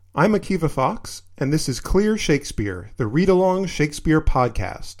I'm Akiva Fox, and this is Clear Shakespeare, the read-along Shakespeare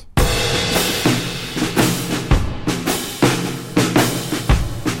podcast.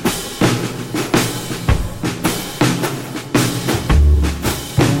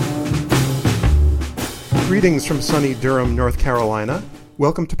 Greetings from sunny Durham, North Carolina.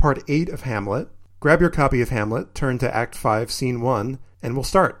 Welcome to Part 8 of Hamlet. Grab your copy of Hamlet, turn to Act 5, Scene 1, and we'll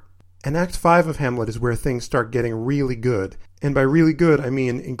start. And Act 5 of Hamlet is where things start getting really good. And by really good, I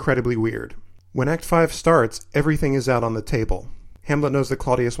mean incredibly weird. When Act 5 starts, everything is out on the table. Hamlet knows that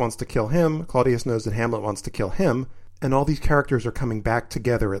Claudius wants to kill him, Claudius knows that Hamlet wants to kill him, and all these characters are coming back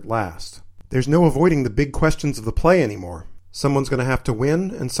together at last. There's no avoiding the big questions of the play anymore. Someone's going to have to win,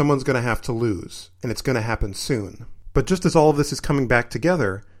 and someone's going to have to lose, and it's going to happen soon. But just as all of this is coming back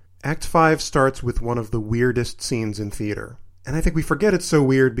together, Act 5 starts with one of the weirdest scenes in theater. And I think we forget it's so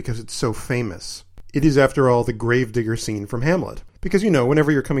weird because it's so famous. It is, after all, the gravedigger scene from Hamlet. Because,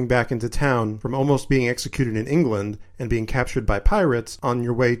 whenever you're coming back into town from almost being executed in England and being captured by pirates on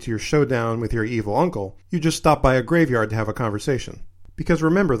your way to your showdown with your evil uncle, you just stop by a graveyard to have a conversation. Because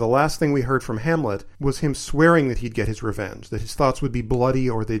remember, the last thing we heard from Hamlet was him swearing that he'd get his revenge, that his thoughts would be bloody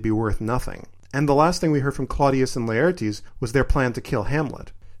or they'd be worth nothing. And the last thing we heard from Claudius and Laertes was their plan to kill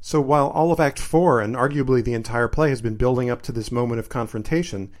Hamlet. So while all of Act 4 and arguably the entire play has been building up to this moment of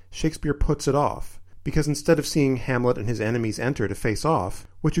confrontation, Shakespeare puts it off. Because instead of seeing Hamlet and his enemies enter to face off,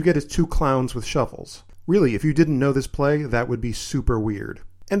 what you get is two clowns with shovels. Really, if you didn't know this play, that would be super weird.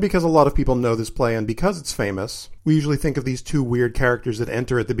 And because a lot of people know this play and because it's famous, we usually think of these two weird characters that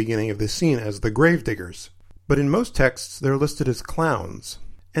enter at the beginning of this scene as the gravediggers. But in most texts, they're listed as clowns.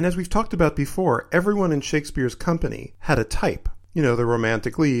 And as we've talked about before, everyone in Shakespeare's company had a type. The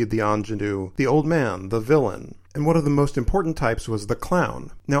romantic lead, the ingenue, the old man, the villain. And one of the most important types was the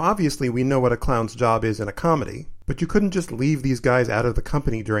clown. Now obviously we know what a clown's job is in a comedy, but you couldn't just leave these guys out of the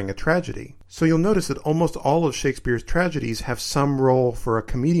company during a tragedy. So you'll notice that almost all of Shakespeare's tragedies have some role for a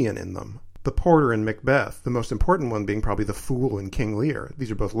comedian in them. The Porter in Macbeth, the most important one being probably the Fool in King Lear.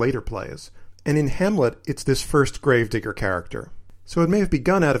 These are both later plays. And in Hamlet, it's this first gravedigger character. So it may have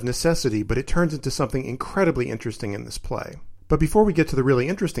begun out of necessity, but it turns into something incredibly interesting in this play. But before we get to the really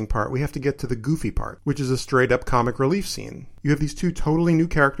interesting part, we have to get to the goofy part, which is a straight-up comic relief scene. You have these two totally new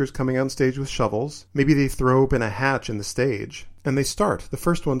characters coming on stage with shovels. Maybe they throw open a hatch in the stage. And they start. The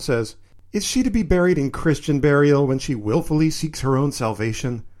first one says, "Is she to be buried in Christian burial when she willfully seeks her own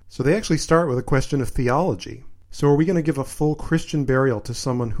salvation?" So they actually start with a question of theology. So are we going to give a full Christian burial to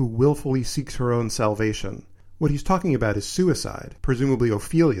someone who willfully seeks her own salvation? What he's talking about is suicide, presumably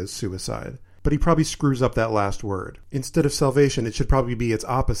Ophelia's suicide. But he probably screws up that last word. Instead of salvation, it should probably be its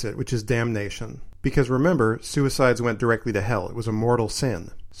opposite, which is damnation. Because remember, suicides went directly to hell. It was a mortal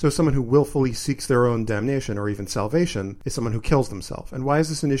sin. So someone who willfully seeks their own damnation, or even salvation, is someone who kills themselves. And why is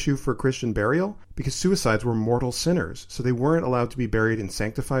this an issue for Christian burial? Because suicides were mortal sinners, so they weren't allowed to be buried in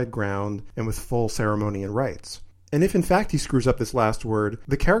sanctified ground and with full ceremony and rites. And if in fact he screws up this last word,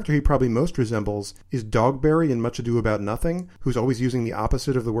 the character he probably most resembles is Dogberry in Much Ado About Nothing, who's always using the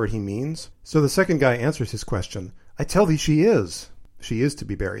opposite of the word he means. So the second guy answers his question, "I tell thee she is. She is to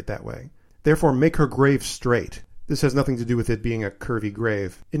be buried that way. Therefore make her grave straight." This has nothing to do with it being a curvy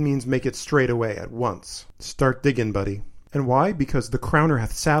grave. It means make it straight away at once. Start digging, buddy. And why? Because the crowner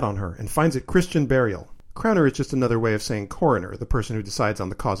hath sat on her and finds it Christian burial. Crowner is just another way of saying coroner, the person who decides on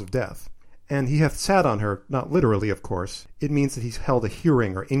the cause of death. And he hath sat on her, not literally, of course. It means that he's held a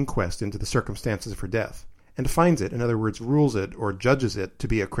hearing or inquest into the circumstances of her death, and finds it, in other words, rules it or judges it to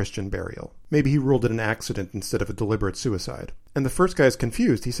be a Christian burial. Maybe he ruled it an accident instead of a deliberate suicide. And the first guy is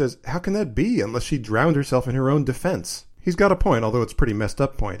confused. He says, how can that be unless she drowned herself in her own defense? He's got a point, although it's a pretty messed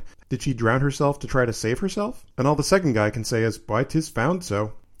up point. Did she drown herself to try to save herself? And all the second guy can say is, why, 'tis found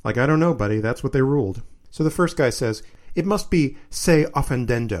so. Like, I don't know, buddy, that's what they ruled. So the first guy says, it must be se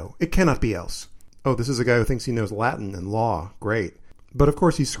offendendo. It cannot be else. Oh, this is a guy who thinks he knows Latin and law. Great. But of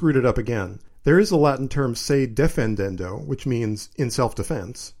course he screwed it up again. There is a Latin term se defendendo, which means in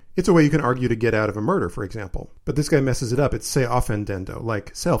self-defense. It's a way you can argue to get out of a murder, for example. But this guy messes it up. It's se offendendo,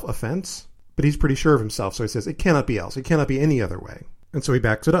 like self-offense. But he's pretty sure of himself, so he says, it cannot be else. It cannot be any other way. And so he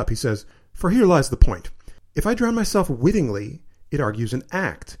backs it up. He says, for here lies the point. If I drown myself wittingly, it argues an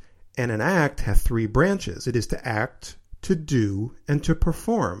act. And an act hath three branches. It is to act, to do, and to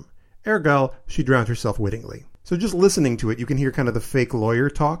perform. Ergo, she drowned herself wittingly. So just listening to it, you can hear kind of the fake lawyer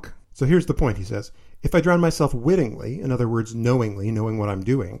talk. So here's the point, he says. If I drown myself wittingly, in other words, knowingly, knowing what I'm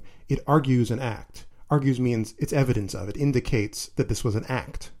doing, it argues an act. Argues means it's evidence of, it indicates that this was an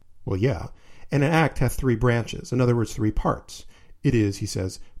act. Well, yeah. And an act hath three branches, in other words, three parts. It is, he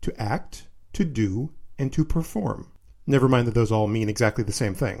says, to act, to do, and to perform. Never mind that those all mean exactly the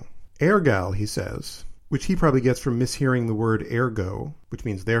same thing. Ergal, he says, which he probably gets from mishearing the word ergo, which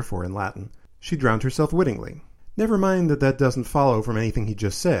means therefore in Latin. She drowned herself wittingly. Never mind that that doesn't follow from anything he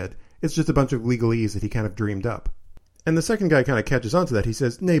just said. It's just a bunch of legalese that he kind of dreamed up. And the second guy kind of catches on to that. He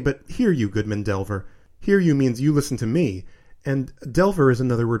says, "Nay, but hear you, Goodman Delver. Hear you means you listen to me. And Delver is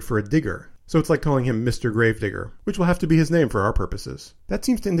another word for a digger. So it's like calling him Mr. Gravedigger, which will have to be his name for our purposes." That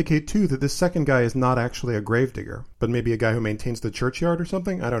seems to indicate, too, that this second guy is not actually a gravedigger, but maybe a guy who maintains the churchyard or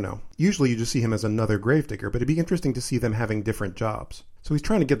something? I don't know. Usually you just see him as another gravedigger, but it'd be interesting to see them having different jobs. So he's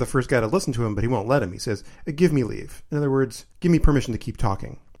trying to get the first guy to listen to him, but he won't let him. He says, "Give me leave." In other words, give me permission to keep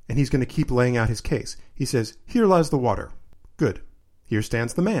talking. And he's going to keep laying out his case. He says, "Here lies the water." Good. "Here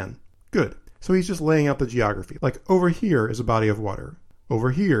stands the man." Good. So he's just laying out the geography. Like, over here is a body of water.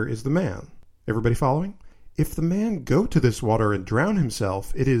 Over here is the man. Everybody following? If the man go to this water and drown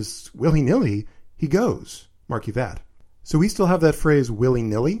himself, it is willy-nilly, he goes. Mark you that. So we still have that phrase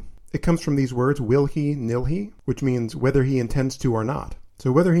willy-nilly. It comes from these words, will he, nil he, which means whether he intends to or not.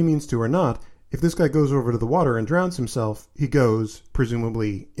 So whether he means to or not, if this guy goes over to the water and drowns himself, he goes,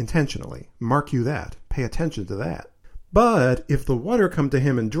 presumably intentionally. Mark you that. Pay attention to that. But if the water come to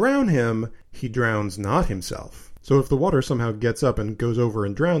him and drown him, he drowns not himself. So if the water somehow gets up and goes over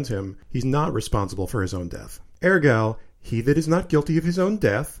and drowns him, he's not responsible for his own death. Ergal, he that is not guilty of his own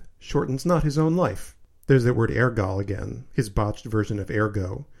death, shortens not his own life. There's that word ergal again, his botched version of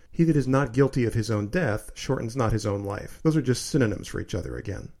ergo. He that is not guilty of his own death, shortens not his own life. Those are just synonyms for each other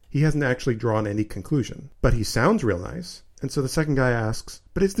again. He hasn't actually drawn any conclusion. But he sounds real nice. And so the second guy asks,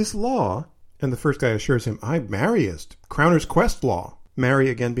 "But is this law?" And the first guy assures him, "I marryest. Crowner's Quest law." Marry,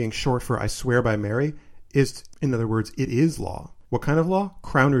 again being short for I swear by Mary, is, in other words, it is law. What kind of law?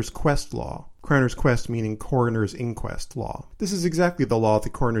 Crowner's Quest law. Crowner's Quest meaning coroner's inquest law. This is exactly the law the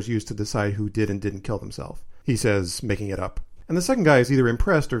coroners used to decide who did and didn't kill themselves. He says, making it up. And the second guy is either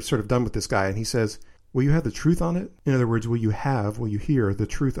impressed or sort of done with this guy, and he says, "Will you have the truth on it?" In other words, will you hear the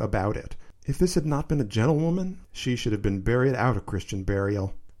truth about it? If this had not been a gentlewoman, she should have been buried out of Christian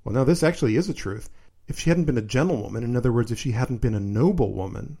burial. Well, no, this actually is a truth. If she hadn't been a gentlewoman, in other words, if she hadn't been a noble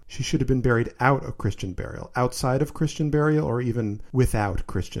woman, she should have been buried out of Christian burial, outside of Christian burial, or even without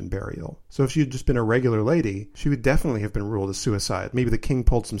Christian burial. So if she had just been a regular lady, she would definitely have been ruled as suicide. Maybe the king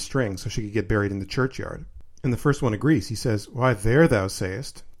pulled some strings so she could get buried in the churchyard. And the first one agrees. He says, "Why, there thou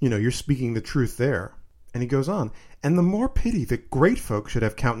sayest. You're speaking the truth there." And he goes on, "And the more pity that great folk should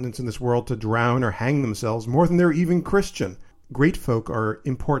have countenance in this world to drown or hang themselves more than they're even Christian." Great folk are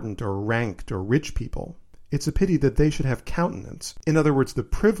important or ranked or rich people. It's a pity that they should have countenance, in other words, the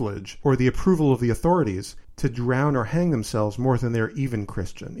privilege or the approval of the authorities, to drown or hang themselves more than they're even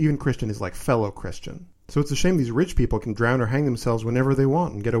Christian. Even Christian is like fellow Christian. So it's a shame these rich people can drown or hang themselves whenever they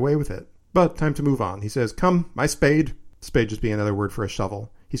want and get away with it. But time to move on. He says, "Come, my spade." Spade just being another word for a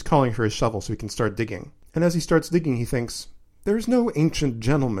shovel. He's calling for his shovel so he can start digging. And as he starts digging, he thinks, "There's no ancient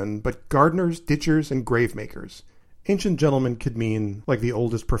gentlemen, but gardeners, ditchers, and gravemakers." Ancient gentlemen could mean like the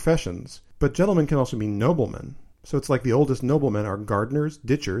oldest professions, but gentlemen can also mean noblemen. So it's like the oldest noblemen are gardeners,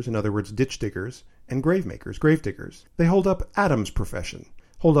 ditchers, in other words, ditch diggers, and gravemakers, grave diggers. They hold up Adam's profession.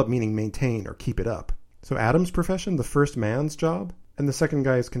 Hold up meaning maintain or keep it up. So Adam's profession, the first man's job? And the second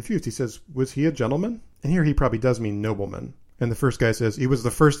guy is confused. He says, "Was he a gentleman?" And here he probably does mean nobleman. And the first guy says, "He was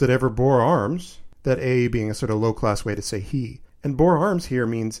the first that ever bore arms." That A being a sort of low-class way to say he. And bore arms here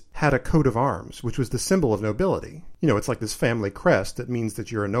means had a coat of arms, which was the symbol of nobility. It's like this family crest that means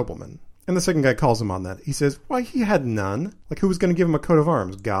that you're a nobleman. And the second guy calls him on that. He says, "Why, he had none. Like, who was going to give him a coat of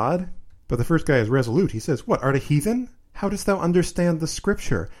arms? God?" But the first guy is resolute. He says, "What, art a heathen? How dost thou understand the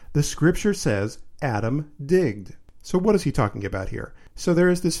scripture? The scripture says Adam digged." So what is he talking about here? So there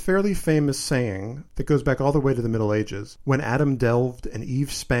is this fairly famous saying that goes back all the way to the Middle Ages. When Adam delved and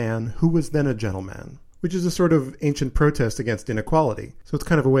Eve span, who was then a gentleman? Which is a sort of ancient protest against inequality. So it's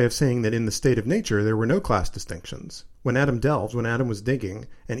kind of a way of saying that in the state of nature, there were no class distinctions. When Adam delved, when Adam was digging,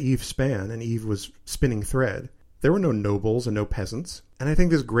 and Eve span, and Eve was spinning thread, there were no nobles and no peasants. And I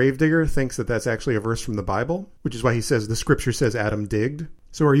think this gravedigger thinks that that's actually a verse from the Bible, which is why he says the scripture says Adam digged.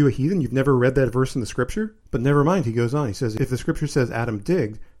 So are you a heathen? You've never read that verse in the scripture? But never mind, he goes on. He says, if the scripture says Adam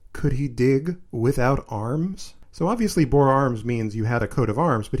digged, could he dig without arms? So obviously bore arms means you had a coat of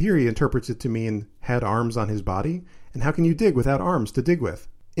arms, but here he interprets it to mean had arms on his body. And how can you dig without arms to dig with?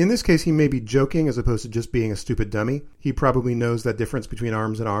 In this case, he may be joking as opposed to just being a stupid dummy. He probably knows that difference between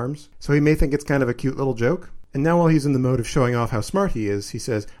arms and arms. So he may think it's kind of a cute little joke. And now while he's in the mode of showing off how smart he is, he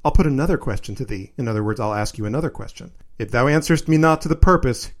says, I'll put another question to thee. In other words, I'll ask you another question. If thou answerest me not to the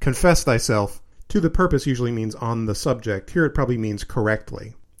purpose, confess thyself. To the purpose usually means on the subject. Here it probably means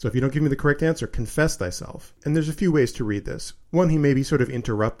correctly. So if you don't give me the correct answer, confess thyself. And there's a few ways to read this. One, he may be sort of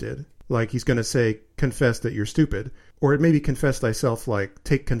interrupted, like he's going to say, confess that you're stupid. Or it may be confess thyself like,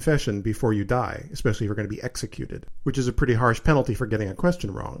 take confession before you die, especially if you're going to be executed, which is a pretty harsh penalty for getting a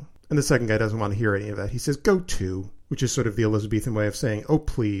question wrong. And the second guy doesn't want to hear any of that. He says, go to, which is sort of the Elizabethan way of saying, oh,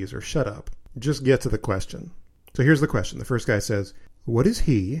 please, or shut up. Just get to the question. So here's the question. The first guy says, what is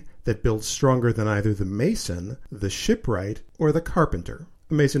he that builds stronger than either the mason, the shipwright, or the carpenter?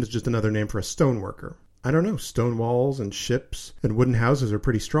 A mason is just another name for a stoneworker. I don't know. Stone walls and ships and wooden houses are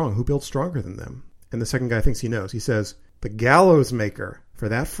pretty strong. Who builds stronger than them? And the second guy thinks he knows. He says, the gallows maker, for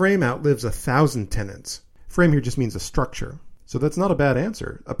that frame outlives 1,000 tenants. Frame here just means a structure. So that's not a bad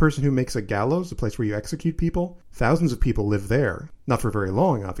answer. A person who makes a gallows, a place where you execute people, thousands of people live there. Not for very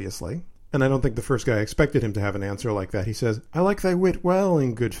long, obviously. And I don't think the first guy expected him to have an answer like that. He says, I like thy wit well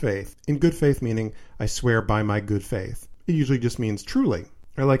in good faith. In good faith meaning, I swear by my good faith. It usually just means truly.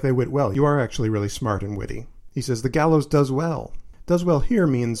 I like thy wit well. You are actually really smart and witty. He says, the gallows does well. Does well here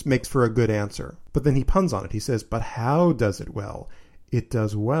means makes for a good answer. But then he puns on it. He says, but how does it well? It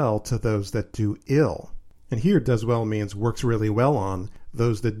does well to those that do ill. And here does well means works really well on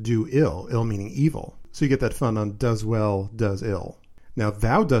those that do ill. Ill meaning evil. So you get that fun on does well, does ill. Now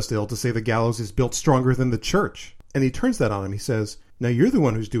thou dost ill to say the gallows is built stronger than the church. And he turns that on him. He says, now you're the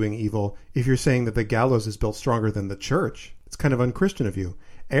one who's doing evil if you're saying that the gallows is built stronger than the church. It's kind of unchristian of you.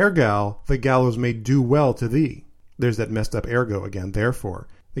 Ergo, the gallows may do well to thee. There's that messed up ergo again. Therefore,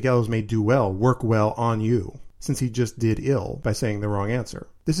 the gallows may do well, work well on you, since he just did ill by saying the wrong answer.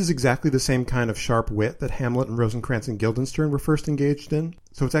 This is exactly the same kind of sharp wit that Hamlet and Rosencrantz and Guildenstern were first engaged in.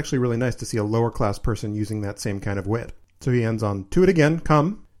 So it's actually really nice to see a lower class person using that same kind of wit. So he ends on, to it again,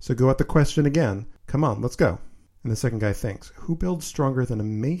 come. So go at the question again. Come on, let's go. And the second guy thinks, who builds stronger than a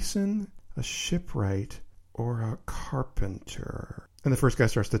mason, a shipwright, or a carpenter? And the first guy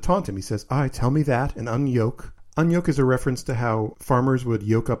starts to taunt him. He says, aye, tell me that, and unyoke. Unyoke is a reference to how farmers would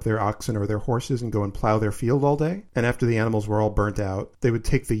yoke up their oxen or their horses and go and plow their field all day. And after the animals were all burnt out, they would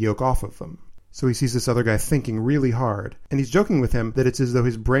take the yoke off of them. So he sees this other guy thinking really hard. And he's joking with him that it's as though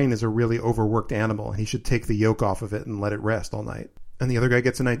his brain is a really overworked animal and he should take the yoke off of it and let it rest all night. And the other guy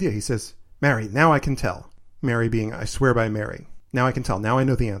gets an idea. He says, Mary, now I can tell. Mary being, I swear by Mary. Now I can tell. Now I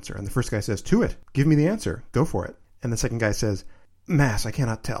know the answer. And the first guy says, to it. Give me the answer. Go for it. And the second guy says, Mass, I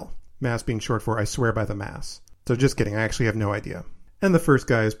cannot tell. Mass being short for I swear by the Mass. So just kidding, I actually have no idea. And the first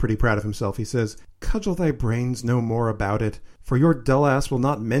guy is pretty proud of himself. He says, cudgel thy brains no more about it, for your dull ass will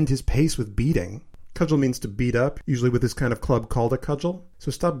not mend his pace with beating. Cudgel means to beat up, usually with this kind of club called a cudgel. So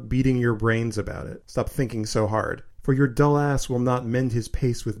stop beating your brains about it. Stop thinking so hard. For your dull ass will not mend his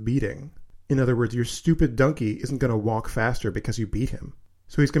pace with beating. In other words, your stupid donkey isn't going to walk faster because you beat him.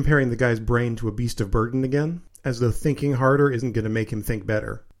 So he's comparing the guy's brain to a beast of burden again, as though thinking harder isn't going to make him think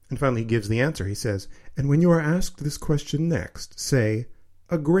better. And finally he gives the answer. He says, and when you are asked this question next, say,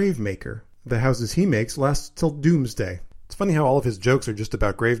 a grave maker. The houses he makes last till doomsday. It's funny how all of his jokes are just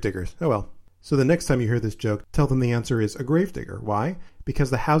about gravediggers. Oh well. So the next time you hear this joke, tell them the answer is a gravedigger. Why? Because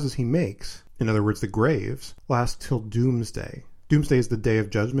the houses he makes, in other words the graves, last till doomsday. Doomsday is the day of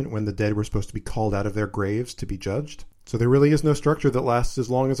judgment when the dead were supposed to be called out of their graves to be judged. So there really is no structure that lasts as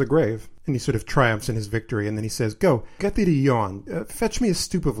long as a grave. And he sort of triumphs in his victory, and then he says, go, get thee to Jan. Fetch me a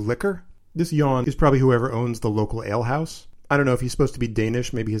stoup of liquor. This Jan is probably whoever owns the local alehouse. I don't know if he's supposed to be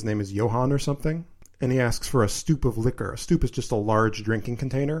Danish. Maybe his name is Johan or something. And he asks for a stoup of liquor. A stoup is just a large drinking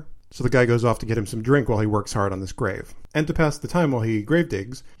container. So the guy goes off to get him some drink while he works hard on this grave. And to pass the time while he grave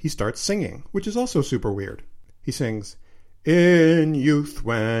digs, he starts singing, which is also super weird. He sings, in youth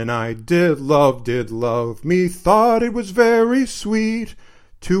when I did love, me thought it was very sweet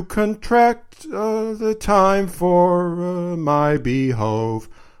to contract the time for my behove.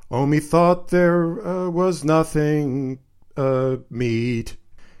 Oh, me thought there was nothing meet.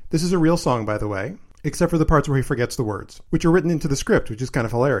 This is a real song, by the way, except for the parts where he forgets the words, which are written into the script, which is kind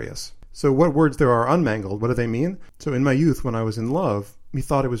of hilarious. So what words there are unmangled, what do they mean? So in my youth, when I was in love, me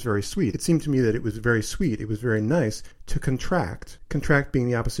thought it was very sweet. It seemed to me that it was very sweet. It was very nice to contract. Contract being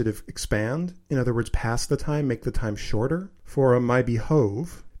the opposite of expand. In other words, pass the time, make the time shorter. For my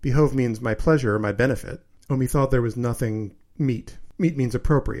behove. Behove means my pleasure, my benefit. Oh, me thought there was nothing meet. Meet means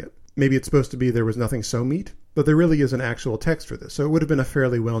appropriate. Maybe it's supposed to be there was nothing so meet, but there really is an actual text for this, so it would have been a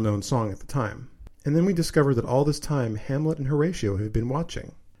fairly well-known song at the time. And then we discovered that all this time, Hamlet and Horatio have been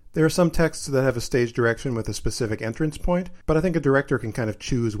watching. There are some texts that have a stage direction with a specific entrance point, but I think a director can kind of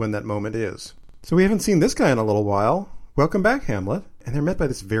choose when that moment is. So we haven't seen this guy in a little while. Welcome back, Hamlet. And they're met by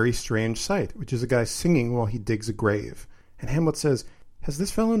this very strange sight, which is a guy singing while he digs a grave. And Hamlet says, has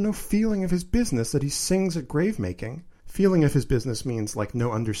this fellow no feeling of his business that he sings at grave making? Feeling of his business means like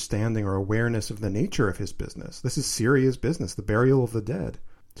no understanding or awareness of the nature of his business. This is serious business, the burial of the dead.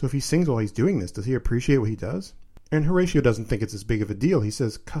 So if he sings while he's doing this, does he appreciate what he does? And Horatio doesn't think it's as big of a deal. He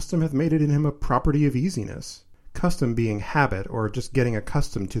says, custom hath made it in him a property of easiness. Custom being habit, or just getting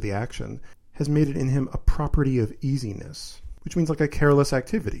accustomed to the action, has made it in him a property of easiness, which means like a careless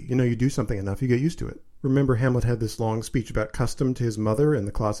activity. You do something enough, you get used to it. Remember, Hamlet had this long speech about custom to his mother in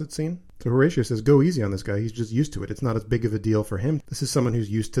the closet scene? So Horatio says, go easy on this guy, he's just used to it. It's not as big of a deal for him. This is someone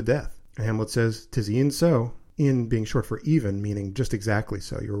who's used to death. And Hamlet says, 'tis e'en so. E'en being short for even, meaning just exactly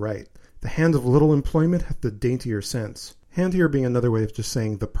so, you're right. The hand of little employment hath the daintier sense. Hand here being another way of just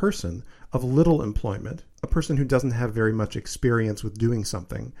saying the person of little employment, a person who doesn't have very much experience with doing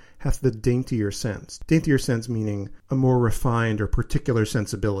something, hath the daintier sense. Daintier sense meaning a more refined or particular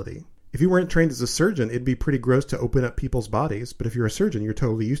sensibility. If you weren't trained as a surgeon, it'd be pretty gross to open up people's bodies, but if you're a surgeon, you're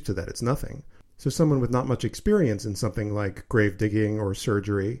totally used to that. It's nothing. So someone with not much experience in something like grave digging or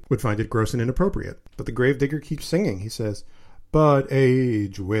surgery would find it gross and inappropriate. But the gravedigger keeps singing. He says, but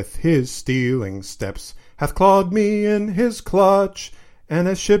age with his stealing steps hath clawed me in his clutch, and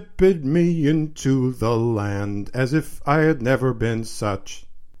has shipped me into the land as if I had never been such.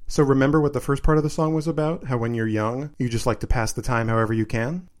 So remember what the first part of the song was about? How when you're young, you just like to pass the time however you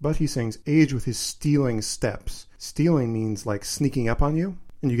can? But he sings, age with his stealing steps. Stealing means like sneaking up on you,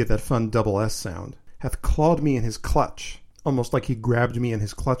 and you get that fun double S sound. Hath clawed me in his clutch. Almost like he grabbed me in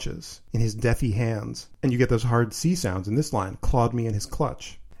his clutches, in his deathy hands. And you get those hard C sounds in this line, clawed me in his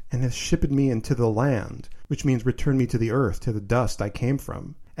clutch. And hath shipped me into the land, which means return me to the earth, to the dust I came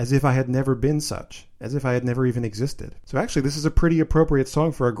from, as if I had never been such, as if I had never even existed. So actually, this is a pretty appropriate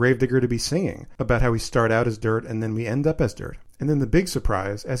song for a gravedigger to be singing, about how we start out as dirt and then we end up as dirt. And then the big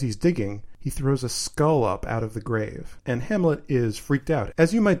surprise, as he's digging, he throws a skull up out of the grave. And Hamlet is freaked out,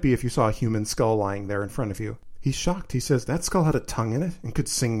 as you might be if you saw a human skull lying there in front of you. He's shocked. He says, that skull had a tongue in it and could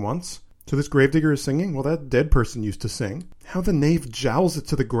sing once. So this gravedigger is singing? Well, that dead person used to sing. How the knave jowls it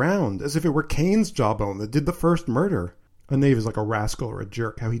to the ground, as if it were Cain's jawbone that did the first murder. A knave is like a rascal or a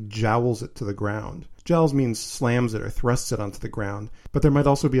jerk, how he jowls it to the ground. Jowls means slams it or thrusts it onto the ground, but there might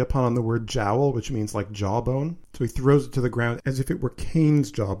also be a pun on the word jowl, which means like jawbone. So he throws it to the ground as if it were Cain's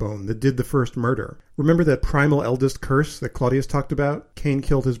jawbone that did the first murder. Remember that primal eldest curse that Claudius talked about? Cain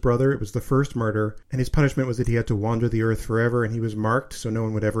killed his brother, it was the first murder, and his punishment was that he had to wander the earth forever, and he was marked so no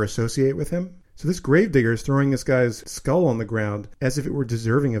one would ever associate with him. So this gravedigger is throwing this guy's skull on the ground as if it were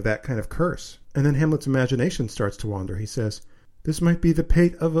deserving of that kind of curse. And then Hamlet's imagination starts to wander. He says, this might be the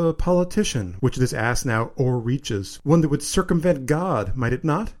pate of a politician, which this ass now o'erreaches, one that would circumvent God, might it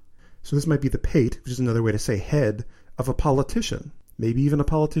not? So this might be the pate, which is another way to say head, of a politician, maybe even a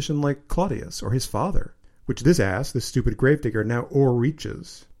politician like Claudius or his father, which this ass, this stupid gravedigger, now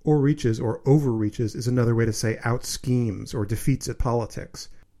o'erreaches. O'erreaches or overreaches is another way to say out-schemes or defeats at politics.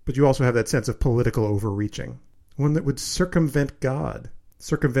 But you also have that sense of political overreaching. One that would circumvent God.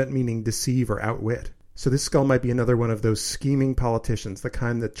 Circumvent meaning deceive or outwit. So this skull might be another one of those scheming politicians, the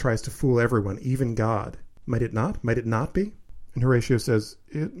kind that tries to fool everyone, even God. Might it not? Might it not be? And Horatio says,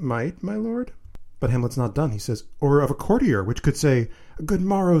 it might, my lord. But Hamlet's not done. He says, or of a courtier, which could say, good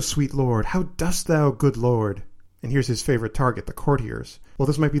morrow, sweet lord, how dost thou, good lord? And here's his favorite target, the courtiers. Well,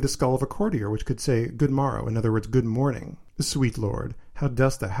 this might be the skull of a courtier, which could say, good morrow, in other words, good morning. Sweet lord, how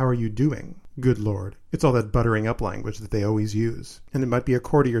dost thou, how are you doing? Good lord. It's all that buttering up language that they always use. And it might be a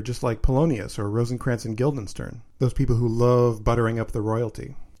courtier just like Polonius or Rosencrantz and Guildenstern, those people who love buttering up the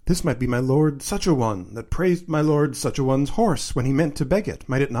royalty. This might be my lord such a one, that praised my lord such a one's horse when he meant to beg it,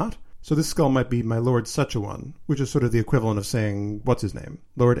 might it not? So this skull might be my lord such a one, which is sort of the equivalent of saying, what's his name?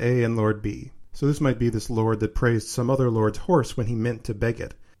 Lord A and Lord B. So this might be this lord that praised some other lord's horse when he meant to beg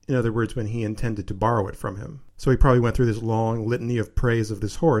it. In other words, when he intended to borrow it from him. So he probably went through this long litany of praise of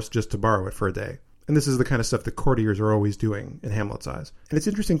this horse just to borrow it for a day. And this is the kind of stuff that courtiers are always doing in Hamlet's eyes. And it's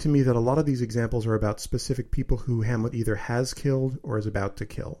interesting to me that a lot of these examples are about specific people who Hamlet either has killed or is about to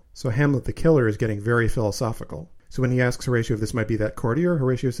kill. So Hamlet the killer is getting very philosophical. So when he asks Horatio if this might be that courtier,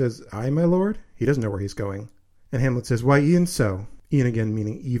 Horatio says, aye, my lord? He doesn't know where he's going. And Hamlet says, why, e'en so. E'en again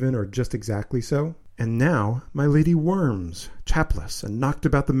meaning even or just exactly so. And now my lady worms, chapless, and knocked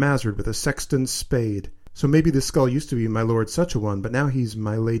about the mazzard with a sexton's spade. So maybe this skull used to be my lord such a one, but now he's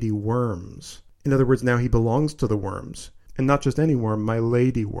my lady worms. In other words, now he belongs to the worms. And not just any worm, my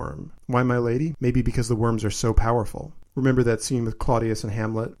lady worm. Why my lady? Maybe because the worms are so powerful. Remember that scene with Claudius and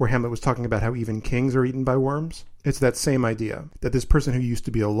Hamlet, where Hamlet was talking about how even kings are eaten by worms? It's that same idea, that this person who used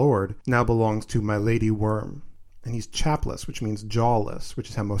to be a lord now belongs to my lady worm. And he's chapless, which means jawless, which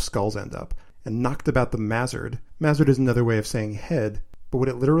is how most skulls end up. And knocked about the mazzard. Mazzard is another way of saying head. but what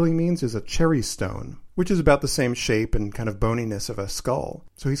it literally means is a cherry stone, which is about the same shape and kind of boniness of a skull.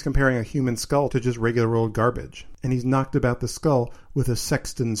 So he's comparing a human skull to just regular old garbage. And he's knocked about the skull with a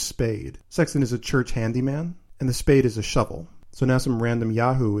sexton's spade. Sexton is a church handyman, and the spade is a shovel. So now some random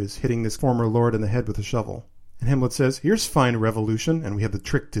yahoo is hitting this former lord in the head with a shovel. And Hamlet says, here's fine revolution, and we have the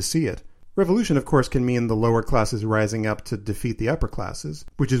trick to see it. Revolution, of course, can mean the lower classes rising up to defeat the upper classes,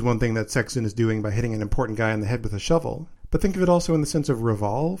 which is one thing that Sexton is doing by hitting an important guy in the head with a shovel. But think of it also in the sense of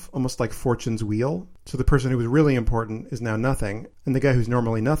revolve, almost like Fortune's wheel. So the person who was really important is now nothing, and the guy who's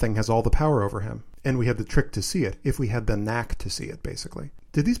normally nothing has all the power over him. And we have the trick to see it, if we had the knack to see it, basically.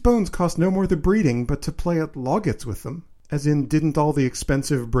 Did these bones cost no more the breeding, but to play at logets with them? As in, didn't all the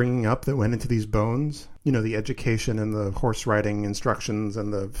expensive bringing up that went into these bones, you know, the education and the horse riding instructions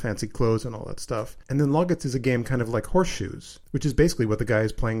and the fancy clothes and all that stuff. And then logets is a game kind of like horseshoes, which is basically what the guy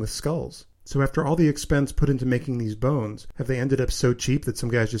is playing with skulls. So after all the expense put into making these bones, have they ended up so cheap that some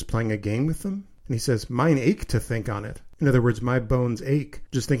guy's just playing a game with them? And he says, mine ache to think on it. In other words, my bones ache,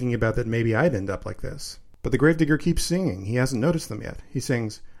 just thinking about that maybe I'd end up like this. But the gravedigger keeps singing. He hasn't noticed them yet. He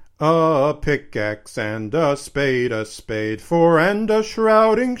sings, a pickaxe and a spade, for and a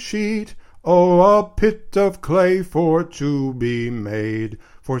shrouding sheet. Oh, a pit of clay for to be made,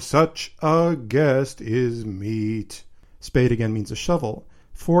 for such a guest is meet. Spade again means a shovel.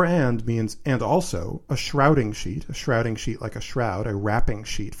 For and means and also a shrouding sheet like a shroud, a wrapping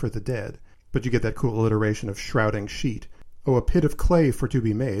sheet for the dead. But you get that cool alliteration of shrouding sheet. Oh, a pit of clay for to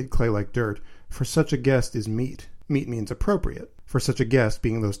be made, clay like dirt, for such a guest is meet. Meet means appropriate. For such a guest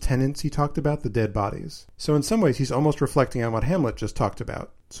being those tenants he talked about, the dead bodies. So in some ways he's almost reflecting on what Hamlet just talked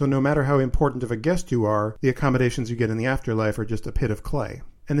about. So no matter how important of a guest you are, the accommodations you get in the afterlife are just a pit of clay.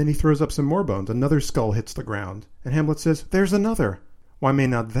 And then he throws up some more bones. Another skull hits the ground. And Hamlet says, there's another. Why may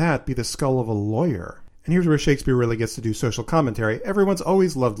not that be the skull of a lawyer? And here's where Shakespeare really gets to do social commentary. Everyone's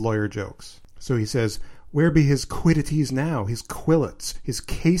always loved lawyer jokes. So he says, where be his quiddities now, his quillets, his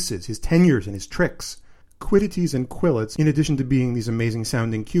cases, his tenures, and his tricks? Quiddities and quillets, in addition to being these amazing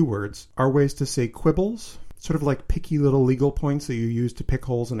sounding cue words, are ways to say quibbles, sort of like picky little legal points that you use to pick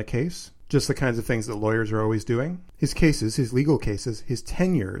holes in a case. Just the kinds of things that lawyers are always doing. His cases, his legal cases, his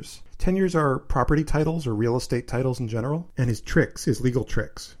tenures. Tenures are property titles or real estate titles in general. And his tricks, his legal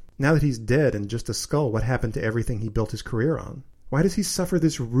tricks. Now that he's dead and just a skull, what happened to everything he built his career on? Why does he suffer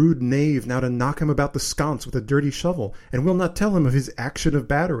this rude knave now to knock him about the sconce with a dirty shovel, and will not tell him of his action of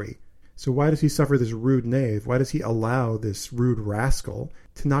battery? So why does he suffer this rude knave? Why does he allow this rude rascal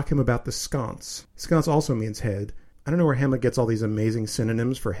to knock him about the sconce? Sconce also means head. I don't know where Hamlet gets all these amazing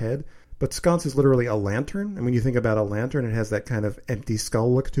synonyms for head, but sconce is literally a lantern. And when you think about a lantern, it has that kind of empty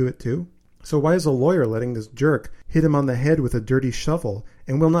skull look to it too. So why is a lawyer letting this jerk hit him on the head with a dirty shovel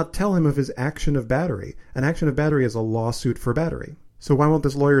and will not tell him of his action of battery? An action of battery is a lawsuit for battery. So why won't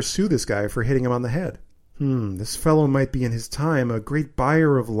this lawyer sue this guy for hitting him on the head? This fellow might be in his time a great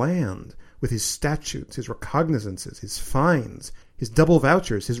buyer of land, with his statutes, his recognizances, his fines, his double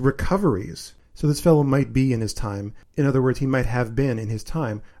vouchers, his recoveries. So this fellow might be in his time, in other words, he might have been in his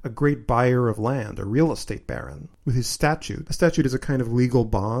time, a great buyer of land, a real estate baron, with his statute. A statute is a kind of legal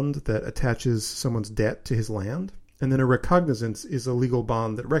bond that attaches someone's debt to his land, and then a recognizance is a legal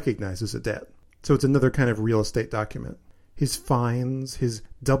bond that recognizes a debt. So it's another kind of real estate document. His fines, his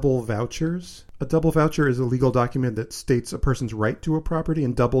double vouchers. A double voucher is a legal document that states a person's right to a property,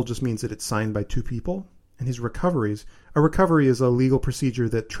 and double just means that it's signed by two people. And his recoveries. A recovery is a legal procedure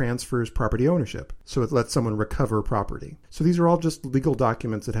that transfers property ownership, so it lets someone recover property. So these are all just legal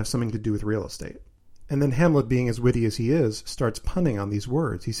documents that have something to do with real estate. And then Hamlet, being as witty as he is, starts punning on these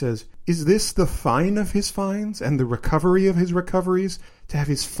words. He says, is this the fine of his fines, and the recovery of his recoveries, to have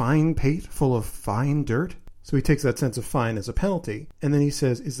his fine pate full of fine dirt? So he takes that sense of fine as a penalty, and then he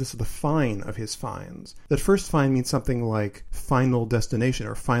says, is this the fine of his fines? That first fine means something like final destination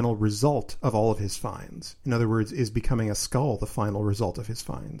or final result of all of his fines. In other words, is becoming a skull the final result of his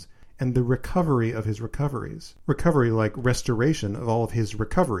fines? And the recovery of his recoveries. Recovery like restoration of all of his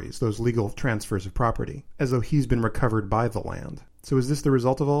recoveries, those legal transfers of property, as though he's been recovered by the land. So is this the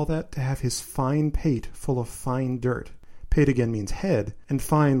result of all that? To have his fine pate full of fine dirt. Pate again means head, and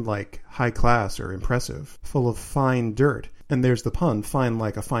fine like high class or impressive, full of fine dirt. And there's the pun, fine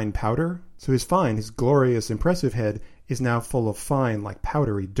like a fine powder. So his fine, his glorious, impressive head, is now full of fine like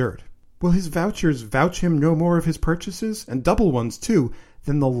powdery dirt. Will his vouchers vouch him no more of his purchases, and double ones too,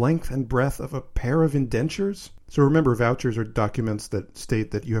 than the length and breadth of a pair of indentures? So remember, vouchers are documents that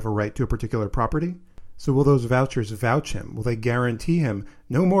state that you have a right to a particular property. So will those vouchers vouch him? Will they guarantee him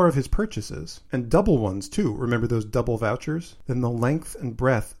no more of his purchases? And double ones, too. Remember those double vouchers? Then the length and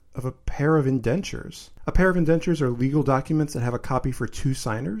breadth of a pair of indentures. A pair of indentures are legal documents that have a copy for 2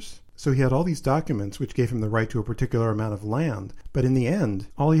 signers. So he had all these documents which gave him the right to a particular amount of land. But in the end,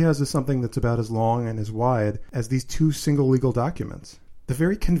 all he has is something that's about as long and as wide as these 2 single legal documents. The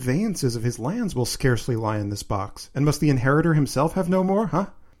very conveyances of his lands will scarcely lie in this box. And must the inheritor himself have no more, huh?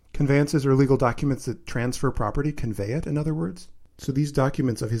 Conveyances are legal documents that transfer property, convey it, in other words. So these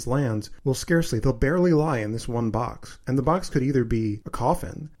documents of his lands they'll barely lie in this one box. And the box could either be a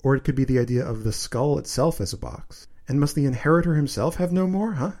coffin, or it could be the idea of the skull itself as a box. And must the inheritor himself have no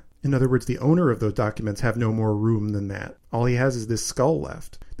more, huh? In other words, the owner of those documents have no more room than that. All he has is this skull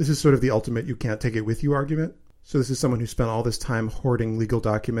left. This is sort of the ultimate you can't take it with you argument. So this is someone who spent all this time hoarding legal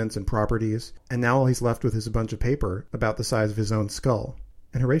documents and properties, and now all he's left with is a bunch of paper about the size of his own skull.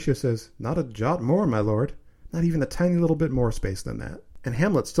 And Horatio says, "Not a jot more, my lord. Not even a tiny little bit more space than that." And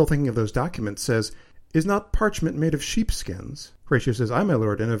Hamlet, still thinking of those documents, says, "Is not parchment made of sheepskins?" Horatio says, "Aye, my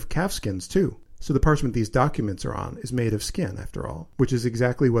lord, and of calfskins too." So the parchment these documents are on is made of skin, after all, which is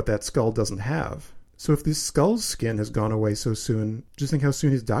exactly what that skull doesn't have. So if this skull's skin has gone away so soon, just think how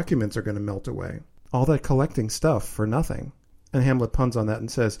soon his documents are going to melt away. All that collecting stuff for nothing. And Hamlet puns on that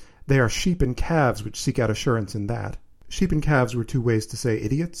and says, "They are sheep and calves which seek out assurance in that." Sheep and calves were 2 ways to say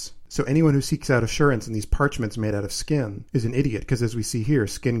idiots. So anyone who seeks out assurance in these parchments made out of skin is an idiot, because as we see here,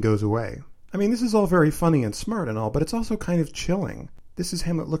 skin goes away. I mean, this is all very funny and smart and all, but it's also kind of chilling. This is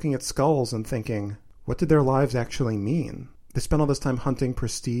Hamlet looking at skulls and thinking, what did their lives actually mean? They spent all this time hunting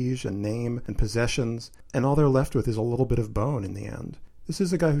prestige and name and possessions, and all they're left with is a little bit of bone in the end. This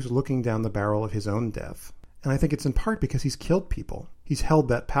is a guy who's looking down the barrel of his own death. And I think it's in part because he's killed people. He's held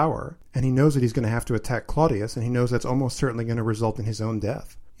that power, and he knows that he's going to have to attack Claudius, and he knows that's almost certainly going to result in his own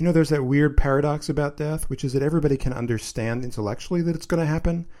death. You know, there's that weird paradox about death, which is that everybody can understand intellectually that it's going to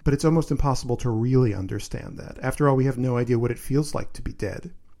happen, but it's almost impossible to really understand that. After all, we have no idea what it feels like to be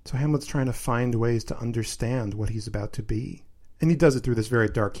dead. So Hamlet's trying to find ways to understand what he's about to be. And he does it through this very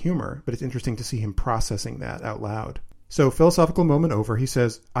dark humor, but it's interesting to see him processing that out loud. So, philosophical moment over, he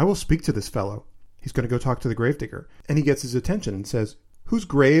says, "I will speak to this fellow." He's going to go talk to the gravedigger. And he gets his attention and says, "Whose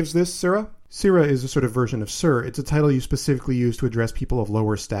grave's this, sirrah?" Sirrah is a sort of version of sir. It's a title you specifically use to address people of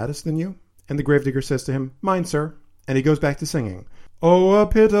lower status than you. And the gravedigger says to him, "Mine, sir." And he goes back to singing, "Oh, a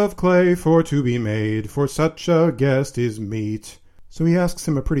pit of clay for to be made, for such a guest is meet." So he asks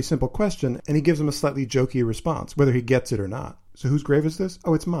him a pretty simple question, and he gives him a slightly jokey response, whether he gets it or not. "So whose grave is this?"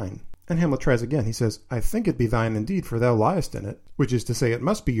 "Oh, it's mine." And Hamlet tries again. He says, "I think it be thine indeed, for thou liest in it," which is to say it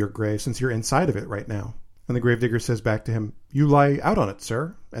must be your grave, since you're inside of it right now. And the gravedigger says back to him, "You lie out on it,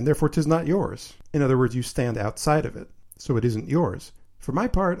 sir, and therefore 'tis not yours." In other words, you stand outside of it, so it isn't yours. "For my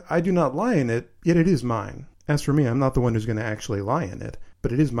part, I do not lie in it, yet it is mine. As for me, I'm not the one who's going to actually lie in it,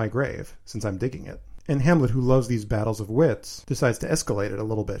 but it is my grave, since I'm digging it." And Hamlet, who loves these battles of wits, decides to escalate it a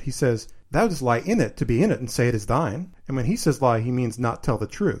little bit. He says, "Thou dost lie in it to be in it and say it is thine." And when he says lie, he means not tell the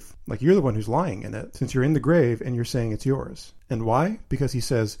truth. Like you're the one who's lying in it, since you're in the grave and you're saying it's yours. And why? Because he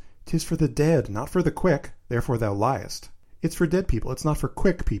says, "'Tis for the dead, not for the quick, therefore thou liest." It's for dead people. It's not for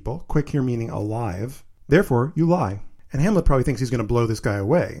quick people. Quick here meaning alive. Therefore, you lie. And Hamlet probably thinks he's going to blow this guy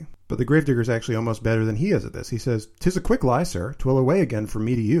away. But the gravedigger's actually almost better than he is at this. He says, "'Tis a quick lie, sir. 'Twill away again from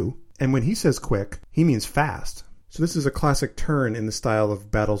me to you." And when he says quick, he means fast. So this is a classic turn in the style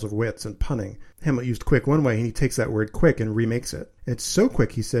of battles of wits and punning. Hamlet used quick one way, and he takes that word quick and remakes it. And it's so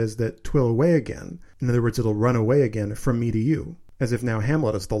quick, he says, that 'twill away again. In other words, it'll run away again from me to you. As if now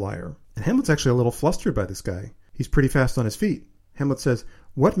Hamlet is the liar. And Hamlet's actually a little flustered by this guy. He's pretty fast on his feet. Hamlet says,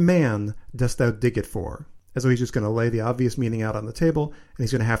 "What man dost thou dig it for?" As though he's just going to lay the obvious meaning out on the table, and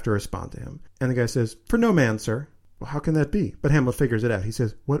he's going to have to respond to him. And the guy says, "For no man, sir." Well, how can that be? But Hamlet figures it out. He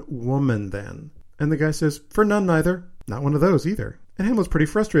says, "What woman, then?" And the guy says, "For none neither." Not one of those either. And Hamlet's pretty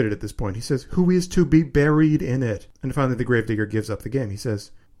frustrated at this point. He says, "Who is to be buried in it?" And finally the gravedigger gives up the game. He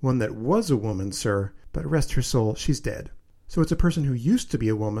says, "One that was a woman, sir, but rest her soul, she's dead." So it's a person who used to be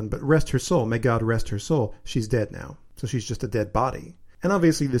a woman, but rest her soul, may God rest her soul, she's dead now. So she's just a dead body. And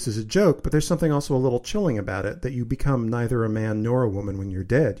obviously this is a joke, but there's something also a little chilling about it, that you become neither a man nor a woman when you're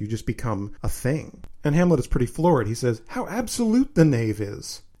dead. You just become a thing. And Hamlet is pretty floored. He says, "How absolute the knave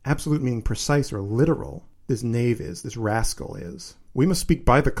is." Absolute meaning precise or literal. This knave is, this rascal is. "We must speak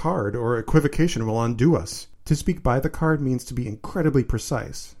by the card, or equivocation will undo us." To speak by the card means to be incredibly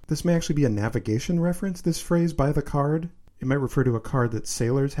precise. This may actually be a navigation reference, this phrase, by the card. It might refer to a card that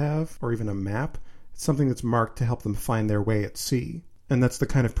sailors have, or even a map. It's something that's marked to help them find their way at sea. And that's the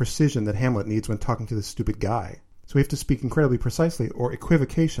kind of precision that Hamlet needs when talking to this stupid guy. So we have to speak incredibly precisely, or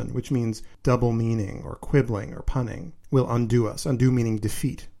equivocation, which means double meaning, or quibbling, or punning, will undo us. Undo meaning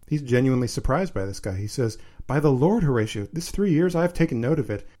defeat. He's genuinely surprised by this guy. He says, By the Lord, Horatio, this 3 years I have taken note of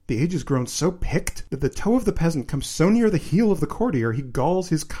it. The age has grown so picked that the toe of the peasant comes so near the heel of the courtier he galls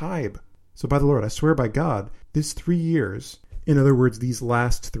his kibe. So by the Lord, I swear by God, this 3 years, in other words, these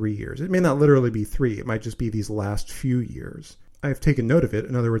last 3 years, it may not literally be 3, it might just be these last few years. I have taken note of it,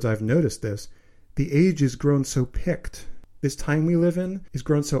 in other words, I've noticed this. The age is grown so picked. This time we live in is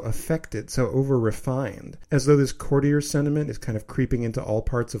grown so affected, so over-refined, as though this courtier sentiment is kind of creeping into all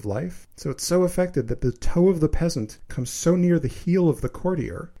parts of life. So it's so affected that the toe of the peasant comes so near the heel of the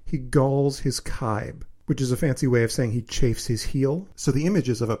courtier, he galls his kibe, which is a fancy way of saying he chafes his heel. So the image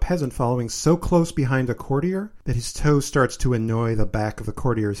is of a peasant following so close behind a courtier that his toe starts to annoy the back of the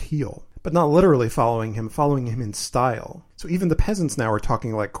courtier's heel. But not literally following him in style. So even the peasants now are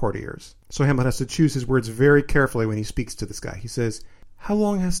talking like courtiers. So Hamlet has to choose his words very carefully when he speaks to this guy. He says, "How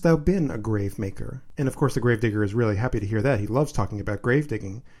long hast thou been a grave maker?" And of course the gravedigger is really happy to hear that. He loves talking about grave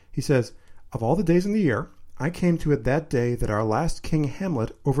digging. He says, "Of all the days in the year, I came to it that day that our last king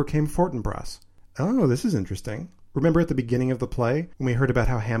Hamlet overcame Fortinbras." Oh, this is interesting. Remember at the beginning of the play when we heard about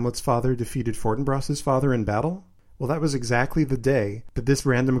how Hamlet's father defeated Fortinbras's father in battle? Well, that was exactly the day that this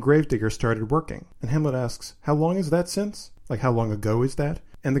random gravedigger started working. And Hamlet asks, "How long is that since? Like, how long ago is that?"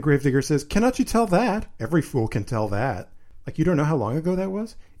 And the gravedigger says, "Cannot you tell that? Every fool can tell that." Like, you don't know how long ago that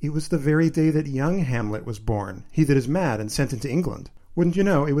was? It was the very day that young Hamlet was born, he that is mad and sent into England. Wouldn't you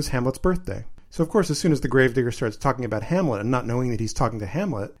know, it was Hamlet's birthday. So, of course, as soon as the gravedigger starts talking about Hamlet and not knowing that he's talking to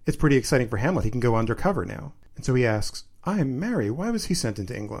Hamlet, it's pretty exciting for Hamlet. He can go undercover now. And so he asks, "I am Mary. Why was he sent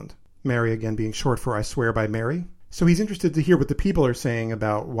into England?" Mary, again, being short for I swear by Mary. So he's interested to hear what the people are saying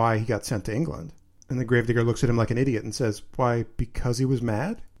about why he got sent to England. And the gravedigger looks at him like an idiot and says, "Why, because he was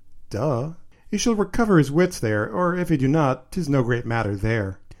mad? Duh. He shall recover his wits there, or if he do not, 'tis no great matter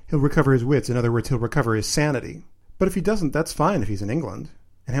there. He'll recover his wits, in other words, he'll recover his sanity. But if he doesn't, that's fine if he's in England."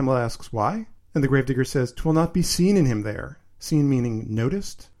 And Hamlet asks, "Why?" And the gravedigger says, "'Twill not be seen in him there." Seen meaning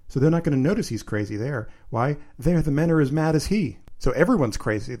noticed. So they're not going to notice he's crazy there. Why? There the men are as mad as he. So everyone's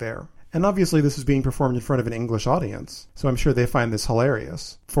crazy there. And obviously this is being performed in front of an English audience, so I'm sure they find this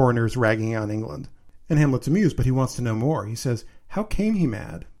hilarious. Foreigners ragging on England. And Hamlet's amused, but he wants to know more. He says, "How came he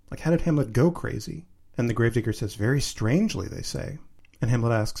mad? Like, how did Hamlet go crazy?" And the gravedigger says, "Very strangely, they say." And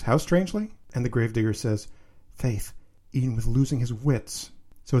Hamlet asks, "How strangely?" And the gravedigger says, "Faith, e'en with losing his wits."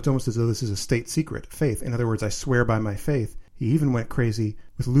 So it's almost as though this is a state secret. Faith, in other words, I swear by my faith. He even went crazy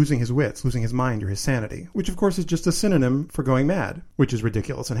with losing his wits, losing his mind or his sanity, which of course is just a synonym for going mad, which is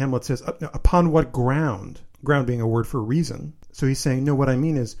ridiculous. And Hamlet says, "Upon what ground?" Ground being a word for reason. So he's saying, no, what I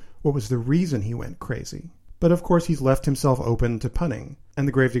mean is, what was the reason he went crazy? But of course he's left himself open to punning. And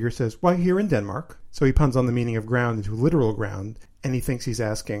the gravedigger says, "Why, here in Denmark." So he puns on the meaning of ground into literal ground, and he thinks he's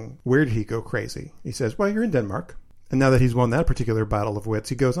asking, where did he go crazy? He says, "Why, here in Denmark." And now that he's won that particular battle of wits,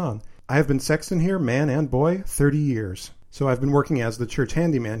 he goes on, "I have been sexton here, man and boy, 30 years. So I've been working as the church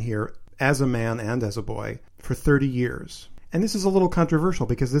handyman here, as a man and as a boy, for 30 years. And this is a little controversial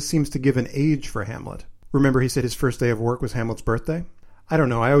because this seems to give an age for Hamlet. Remember he said his first day of work was Hamlet's birthday? I don't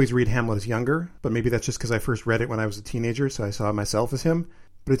know, I always read Hamlet as younger, but maybe that's just because I first read it when I was a teenager, so I saw myself as him.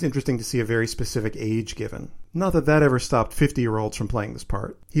 But it's interesting to see a very specific age given. Not that that ever stopped 50-year-olds from playing this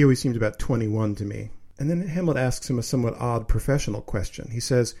part. He always seemed about 21 to me. And then Hamlet asks him a somewhat odd professional question. He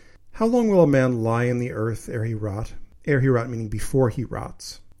says, "How long will a man lie in the earth ere he rot?" Ere he rot meaning before he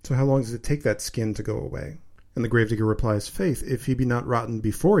rots. So how long does it take that skin to go away? And the gravedigger replies, "Faith, if he be not rotten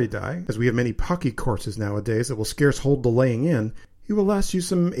before he die, as we have many pocky courses nowadays that will scarce hold the laying in, he will last you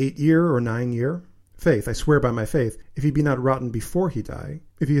some 8 year or 9 year. Faith, I swear by my faith, if he be not rotten before he die,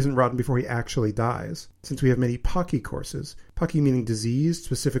 if he isn't rotten before he actually dies, since we have many pocky courses, pocky meaning diseased,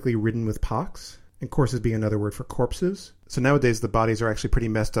 specifically ridden with pox, and courses being another word for corpses. So nowadays the bodies are actually pretty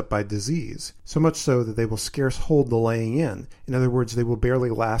messed up by disease, so much so that they will scarce hold the laying in. In other words, they will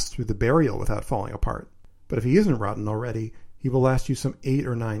barely last through the burial without falling apart. But if he isn't rotten already, he will last you some 8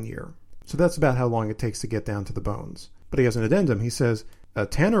 or 9 year. So that's about how long it takes to get down to the bones. But he has an addendum. He says, a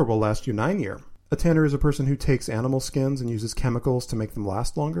tanner will last you 9 year. A tanner is a person who takes animal skins and uses chemicals to make them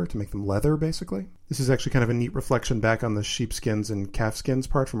last longer, to make them leather, basically. This is actually kind of a neat reflection back on the sheepskins and calfskins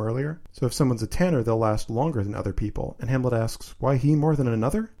part from earlier. So if someone's a tanner, they'll last longer than other people. And Hamlet asks, why he more than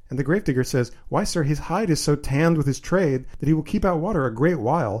another? And the gravedigger says, why, sir, his hide is so tanned with his trade that he will keep out water a great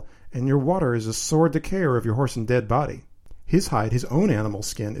while, and your water is a sore decayer of your horse and dead body. His hide, his own animal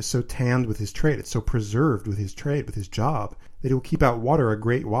skin, is so tanned with his trade, it's so preserved with his trade, with his job, that he will keep out water a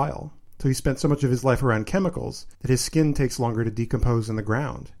great while. So he spent so much of his life around chemicals that his skin takes longer to decompose in the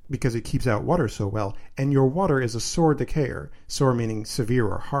ground because it keeps out water so well. And your water is a sore decayer, sore meaning severe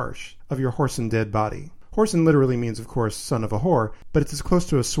or harsh, of your horse and dead body. Whoreson literally means, of course, son of a whore, but it's as close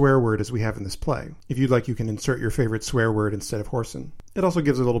to a swear word as we have in this play. If you'd like, you can insert your favorite swear word instead of whoreson. It also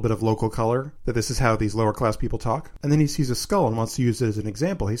gives a little bit of local color, that this is how these lower class people talk. And then he sees a skull and wants to use it as an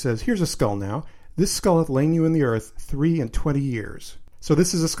example. He says, here's a skull now. This skull hath lain you in the earth 23 years. So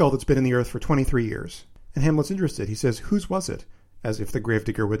this is a skull that's been in the earth for 23 years. And Hamlet's interested. He says, whose was it? As if the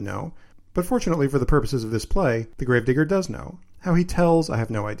gravedigger would know. But fortunately for the purposes of this play, the gravedigger does know. How he tells, I have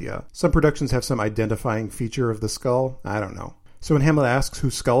no idea. Some productions have some identifying feature of the skull. I don't know. So when Hamlet asks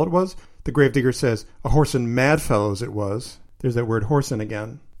whose skull it was, the gravedigger says, a whoreson madfellow's it was. There's that word whoreson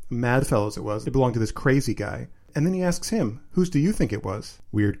again. Madfellow's it was. It belonged to this crazy guy. And then he asks him, whose do you think it was?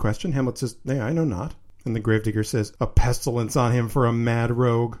 Weird question. Hamlet says, nay, I know not. And the gravedigger says, a pestilence on him for a mad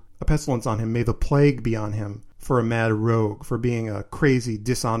rogue. A pestilence on him, may the plague be on him, for a mad rogue, for being a crazy,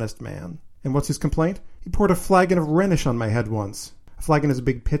 dishonest man. And what's his complaint? He poured a flagon of Rhenish on my head once. A flagon is a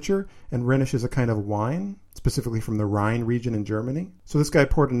big pitcher, and Rhenish is a kind of wine, specifically from the Rhine region in Germany. So this guy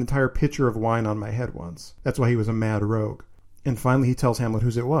poured an entire pitcher of wine on my head once. That's why he was a mad rogue. And finally he tells Hamlet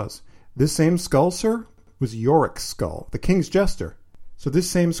whose it was. This same skull, sir, was Yorick's skull, the king's jester. So this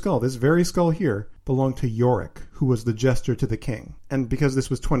same skull, this very skull here, belonged to Yorick, who was the jester to the king. And because this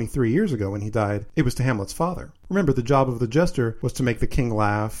was 23 years ago when he died, it was to Hamlet's father. Remember, the job of the jester was to make the king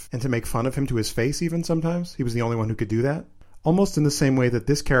laugh and to make fun of him to his face even sometimes. He was the only one who could do that. Almost in the same way that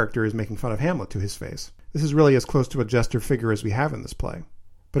this character is making fun of Hamlet to his face. This is really as close to a jester figure as we have in this play.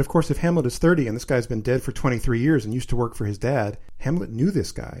 But of course, if Hamlet is 30 and this guy's been dead for 23 years and used to work for his dad, Hamlet knew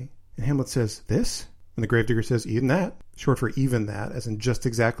this guy. And Hamlet says, this? And the gravedigger says, even that. Short for even that, as in just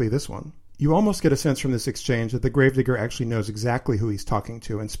exactly this one. You almost get a sense from this exchange that the gravedigger actually knows exactly who he's talking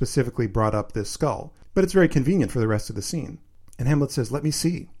to and specifically brought up this skull. But it's very convenient for the rest of the scene. And Hamlet says, let me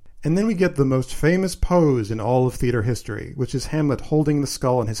see. And then we get the most famous pose in all of theater history, which is Hamlet holding the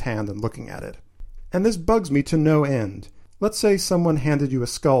skull in his hand and looking at it. And this bugs me to no end. Let's say someone handed you a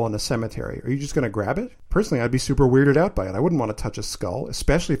skull in a cemetery. Are you just going to grab it? Personally, I'd be super weirded out by it. I wouldn't want to touch a skull,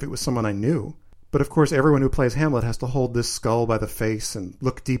 especially if it was someone I knew. But of course, everyone who plays Hamlet has to hold this skull by the face and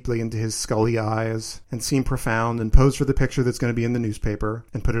look deeply into his scully eyes and seem profound and pose for the picture that's going to be in the newspaper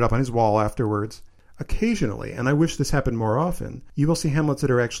and put it up on his wall afterwards. Occasionally, and I wish this happened more often, you will see Hamlets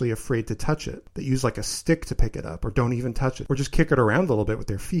that are actually afraid to touch it, that use like a stick to pick it up, or don't even touch it, or just kick it around a little bit with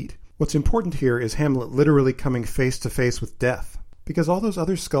their feet. What's important here is Hamlet literally coming face to face with death. Because all those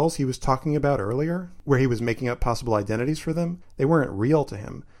other skulls he was talking about earlier, where he was making up possible identities for them, they weren't real to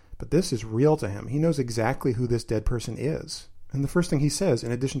him. But this is real to him. He knows exactly who this dead person is. And the first thing he says,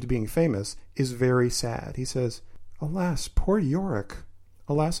 in addition to being famous, is very sad. He says, alas, poor Yorick.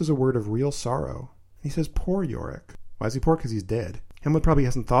 Alas is a word of real sorrow. He says, poor Yorick. Why is he poor? Because he's dead. Hamlet probably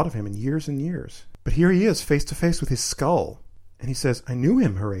hasn't thought of him in years and years. But here he is, face to face with his skull. And he says, I knew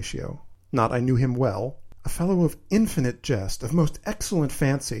him, Horatio. Not I knew him well. A fellow of infinite jest, of most excellent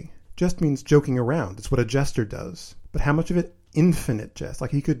fancy. Jest means joking around. It's what a jester does. But how much of it? Infinite jest.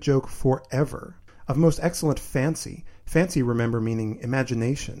 Like he could joke forever. Of most excellent fancy. Fancy, remember, meaning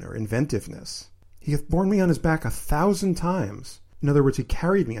imagination or inventiveness. He hath borne me on his back 1,000 times. In other words, he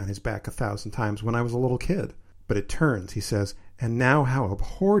carried me on his back 1,000 times when I was a little kid. But it turns, he says, and now how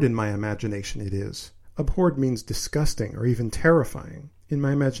abhorred in my imagination it is. Abhorred means disgusting or even terrifying. In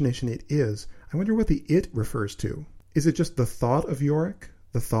my imagination it is. I wonder what the it refers to. Is it just the thought of Yorick?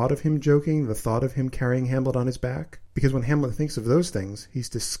 The thought of him joking? The thought of him carrying Hamlet on his back? Because when Hamlet thinks of those things, he's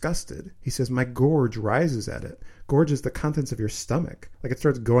disgusted. He says, my gorge rises at it. Gorge is the contents of your stomach. Like it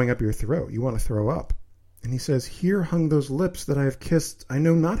starts going up your throat. You want to throw up. And he says, here hung those lips that I have kissed I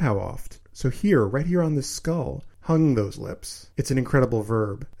know not how oft. So here, right here on this skull, hung those lips. It's an incredible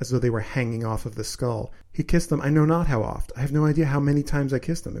verb, as though they were hanging off of the skull. He kissed them I know not how oft. I have no idea how many times I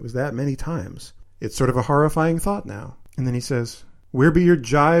kissed them. It was that many times. It's sort of a horrifying thought now. And then he says, where be your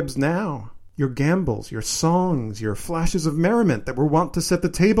jibes now? Your gambols, your songs, your flashes of merriment that were wont to set the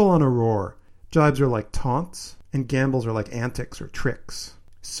table on a roar. Jibes are like taunts, and gambols are like antics or tricks.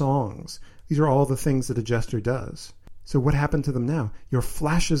 Songs. These are all the things that a jester does. So what happened to them now? Your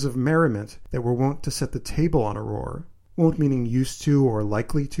flashes of merriment that were wont to set the table on a roar. Wont meaning used to or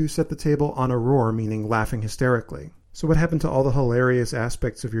likely to set the table, on a roar meaning laughing hysterically. So what happened to all the hilarious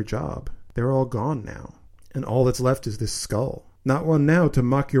aspects of your job? They're all gone now. And all that's left is this skull. Not one now to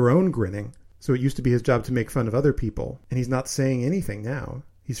mock your own grinning. So it used to be his job to make fun of other people. And he's not saying anything now.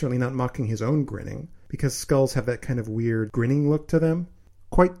 He's certainly not mocking his own grinning. Because skulls have that kind of weird grinning look to them.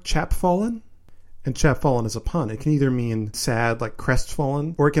 Quite chapfallen. And chapfallen is a pun. It can either mean sad, like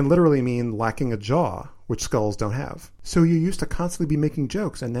crestfallen, or it can literally mean lacking a jaw, which skulls don't have. So you used to constantly be making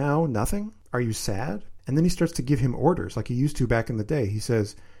jokes, and now nothing? Are you sad? And then he starts to give him orders, like he used to back in the day. He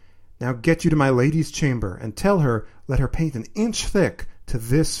says, Now get you to my lady's chamber, and tell her, let her paint an inch thick, to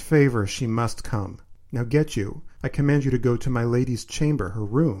this favor she must come. Now get you, I command you to go to my lady's chamber, her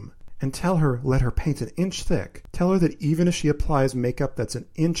room, and tell her, let her paint an inch thick. Tell her that even if she applies makeup that's an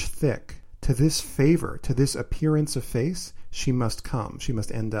inch thick, to this favor, to this appearance of face, she must come, she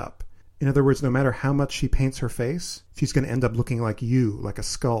must end up. In other words, no matter how much she paints her face, she's going to end up looking like you, like a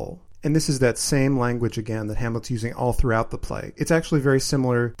skull. And this is that same language again that Hamlet's using all throughout the play. It's actually very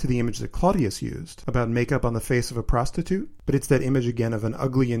similar to the image that Claudius used about makeup on the face of a prostitute, but it's that image again of an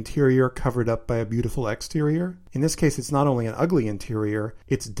ugly interior covered up by a beautiful exterior. In this case, it's not only an ugly interior,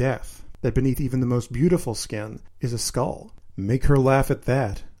 it's death. That beneath even the most beautiful skin is a skull. Make her laugh at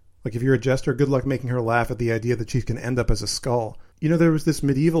that. Like if you're a jester, good luck making her laugh at the idea that she's going to end up as a skull. You know, there was this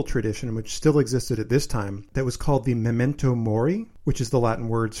medieval tradition, which still existed at this time, that was called the memento mori, which is the Latin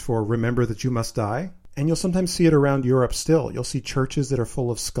words for remember that you must die. And you'll sometimes see it around Europe still. You'll see churches that are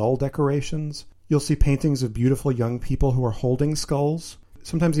full of skull decorations. You'll see paintings of beautiful young people who are holding skulls.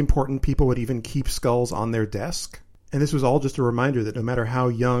 Sometimes important people would even keep skulls on their desk. And this was all just a reminder that no matter how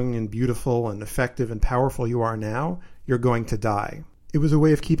young and beautiful and effective and powerful you are now, you're going to die. It was a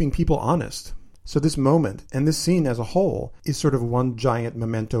way of keeping people honest. So this moment, and this scene as a whole, is sort of one giant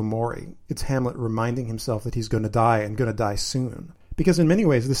memento mori. It's Hamlet reminding himself that he's going to die and going to die soon. Because in many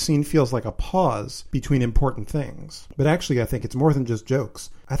ways, this scene feels like a pause between important things. But actually, I think it's more than just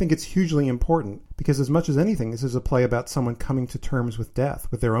jokes. I think it's hugely important, because as much as anything, this is a play about someone coming to terms with death,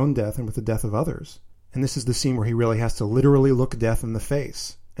 with their own death and with the death of others. And this is the scene where he really has to literally look death in the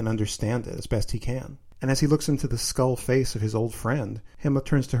face and understand it as best he can. And as he looks into the skull face of his old friend, Hamlet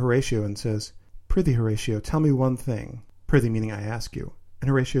turns to Horatio and says, "Prithee, Horatio, tell me one thing." Prithee meaning I ask you. And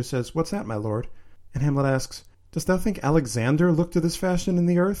Horatio says, "What's that, my lord?" And Hamlet asks, "Dost thou think Alexander looked to this fashion in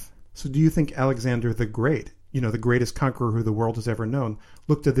the earth? So do you think Alexander the Great, the greatest conqueror who the world has ever known,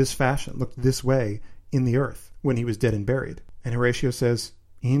 looked to this fashion, looked this way in the earth when he was dead and buried?" And Horatio says,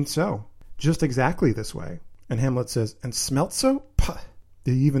 "E'en so. Just exactly this way." And Hamlet says, "And smelt so? Puh!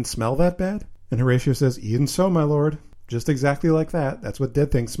 Did he even smell that bad?" And Horatio says, "E'en so, my lord. Just exactly like that. That's what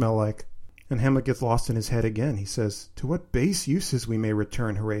dead things smell like." And Hamlet gets lost in his head again. He says, "To what base uses we may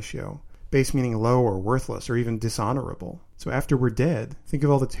return, Horatio." Base meaning low or worthless or even dishonorable. So after we're dead, think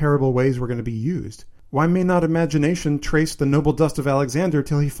of all the terrible ways we're going to be used. Why may not imagination trace the noble dust of Alexander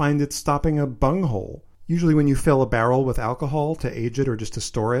till he find it stopping a bunghole? Usually when you fill a barrel with alcohol to age it or just to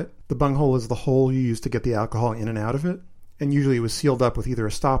store it, the bunghole is the hole you use to get the alcohol in and out of it. And usually it was sealed up with either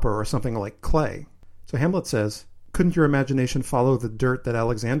a stopper or something like clay. So Hamlet says, couldn't your imagination follow the dirt that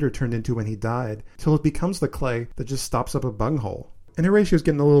Alexander turned into when he died, till it becomes the clay that just stops up a bunghole? And Horatio's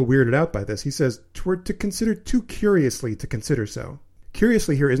getting a little weirded out by this. He says, "'Twere to consider too curiously to consider so."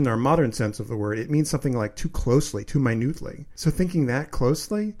 Curiously here isn't our modern sense of the word. It means something like too closely, too minutely. So thinking that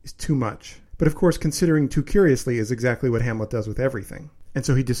closely is too much. But of course, considering too curiously is exactly what Hamlet does with everything. And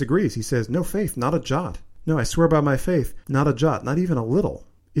so he disagrees. He says, "No, faith, not a jot. No, I swear by my faith, not a jot, not even a little.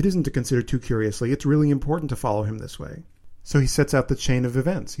 It isn't to consider too curiously. It's really important to follow him this way." So he sets out the chain of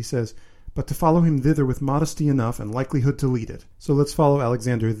events. He says, "But to follow him thither with modesty enough and likelihood to lead it." So let's follow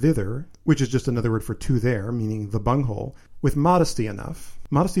Alexander thither, which is just another word for to there, meaning the bunghole, with modesty enough.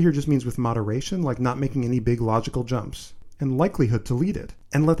 Modesty here just means with moderation, like not making any big logical jumps. And likelihood to lead it.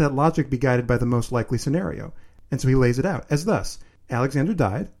 And let that logic be guided by the most likely scenario. And so he lays it out as thus: Alexander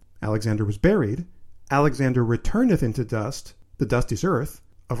died, Alexander was buried, Alexander returneth into dust, the dust is earth,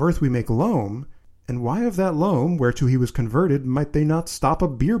 of earth we make loam, and why of that loam, whereto he was converted, might they not stop a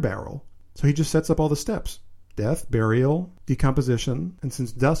beer barrel? So he just sets up all the steps. Death, burial, decomposition, and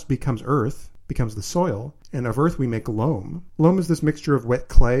since dust becomes earth, becomes the soil, and of earth we make loam. Loam is this mixture of wet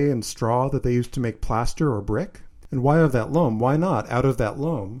clay and straw that they used to make plaster or brick. And why of that loam? Why not, out of that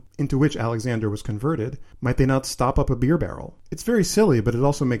loam, into which Alexander was converted, might they not stop up a beer barrel? It's very silly, but it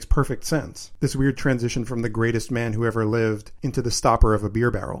also makes perfect sense. This weird transition from the greatest man who ever lived into the stopper of a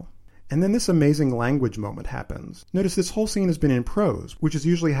beer barrel. And then this amazing language moment happens. Notice this whole scene has been in prose, which is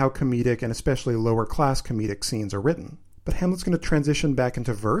usually how comedic and especially lower-class comedic scenes are written. But Hamlet's going to transition back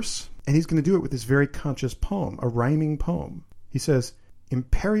into verse, and he's going to do it with this very conscious poem, a rhyming poem. He says,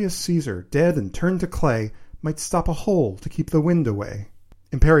 "Imperious Caesar, dead and turned to clay, might stop a hole to keep the wind away."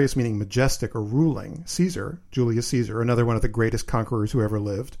 Imperious meaning majestic or ruling. Caesar, Julius Caesar, another one of the greatest conquerors who ever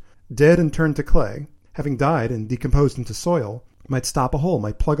lived, dead and turned to clay, having died and decomposed into soil, might stop a hole,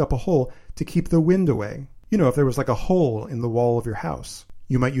 might plug up a hole to keep the wind away. You know, if there was like a hole in the wall of your house,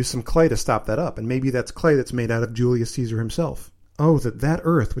 you might use some clay to stop that up, and maybe that's clay that's made out of Julius Caesar himself. Oh, that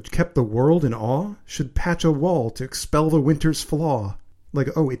earth which kept the world in awe should patch a wall to expel the winter's flaw. Like,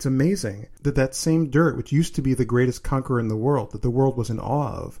 oh, it's amazing that that same dirt, which used to be the greatest conqueror in the world, that the world was in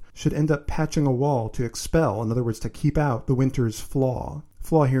awe of, should end up patching a wall to expel, in other words, to keep out the winter's flaw.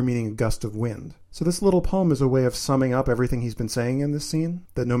 Flaw here meaning a gust of wind. So this little poem is a way of summing up everything he's been saying in this scene,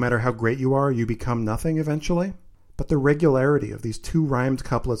 that no matter how great you are, you become nothing eventually. But the regularity of these two rhymed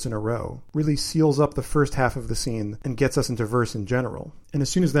couplets in a row really seals up the first half of the scene and gets us into verse in general. And as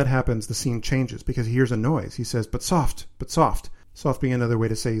soon as that happens, the scene changes because he hears a noise. He says, but soft, but soft. Soft being another way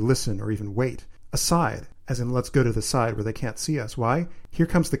to say listen or even wait. Aside, as in let's go to the side where they can't see us. Why? Here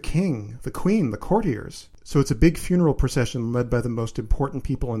comes the king, the queen, the courtiers. So it's a big funeral procession led by the most important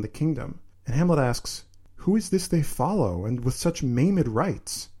people in the kingdom. And Hamlet asks, who is this they follow, and with such maimed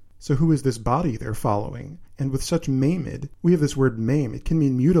rites? So who is this body they're following? And with such maimed, we have this word maim. It can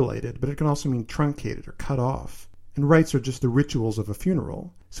mean mutilated, but it can also mean truncated or cut off. And rites are just the rituals of a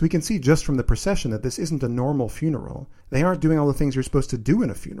funeral. So we can see just from the procession that this isn't a normal funeral. They aren't doing all the things you're supposed to do in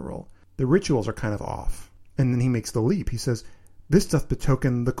a funeral. The rituals are kind of off. And then he makes the leap. He says, this doth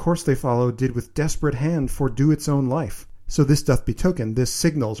betoken the course they follow did with desperate hand fordo its own life. So this doth betoken, this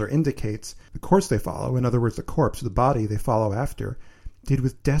signals or indicates the course they follow, in other words, the corpse, the body they follow after, did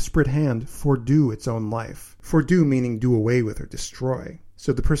with desperate hand fordo its own life. Fordo meaning do away with or destroy.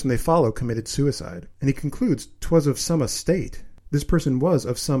 So the person they follow committed suicide. And he concludes, 'twas of some estate. This person was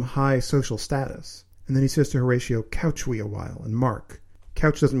of some high social status. And then he says to Horatio, couch we a while and mark.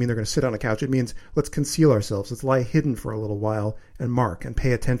 Couch doesn't mean they're going to sit on a couch. It means let's conceal ourselves. Let's lie hidden for a little while and mark and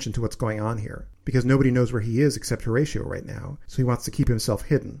pay attention to what's going on here. Because nobody knows where he is except Horatio right now. So he wants to keep himself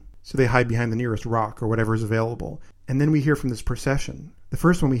hidden. So they hide behind the nearest rock or whatever is available. And then we hear from this procession. The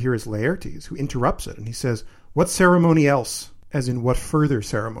first one we hear is Laertes, who interrupts it. And he says, what ceremony else? As in, what further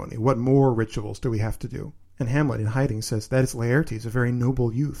ceremony? What more rituals do we have to do? And Hamlet, in hiding, says, that is Laertes, a very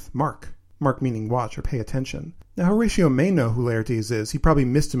noble youth. Mark. Mark meaning watch or pay attention. Now, Horatio may know who Laertes is. He probably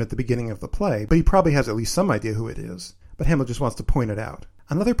missed him at the beginning of the play, but he probably has at least some idea who it is. But Hamlet just wants to point it out.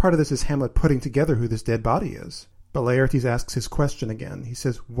 Another part of this is Hamlet putting together who this dead body is. But Laertes asks his question again. He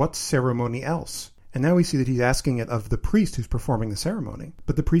says, what ceremony else? And now we see that he's asking it of the priest who's performing the ceremony.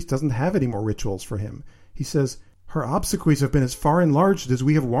 But the priest doesn't have any more rituals for him. He says, her obsequies have been as far enlarged as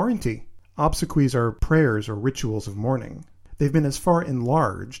we have warranty. Obsequies are prayers or rituals of mourning. They've been as far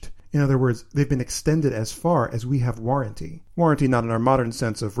enlarged. In other words, they've been extended as far as we have warranty. Warranty not in our modern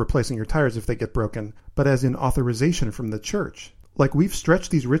sense of replacing your tires if they get broken, but as in authorization from the church. Like we've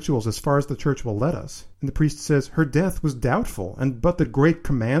stretched these rituals as far as the church will let us. And the priest says, her death was doubtful, and but that great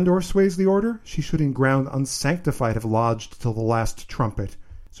command o'ersways the order, she should in ground unsanctified have lodged till the last trumpet.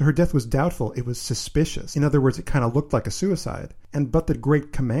 So her death was doubtful, it was suspicious. In other words, it kind of looked like a suicide. And but that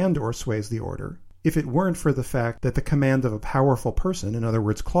great command o'ersways the order. If it weren't for the fact that the command of a powerful person, in other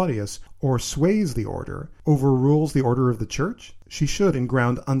words Claudius, o'ersways the order, overrules the order of the church, she should in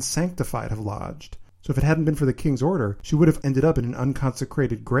ground unsanctified have lodged. So if it hadn't been for the king's order, she would have ended up in an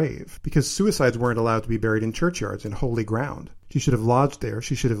unconsecrated grave, because suicides weren't allowed to be buried in churchyards in holy ground. She should have lodged there,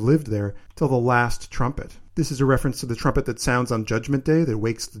 she should have lived there, till the last trumpet. This is a reference to the trumpet that sounds on Judgment Day that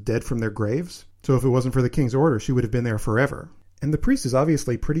wakes the dead from their graves. So if it wasn't for the king's order, she would have been there forever. And the priest is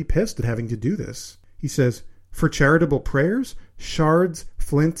obviously pretty pissed at having to do this. He says, for charitable prayers, shards,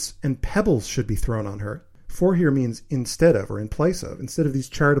 flints, and pebbles should be thrown on her. For here means instead of or in place of. Instead of these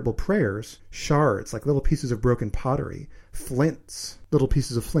charitable prayers, shards, like little pieces of broken pottery, flints, little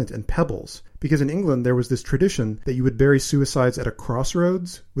pieces of flint, and pebbles. Because in England there was this tradition that you would bury suicides at a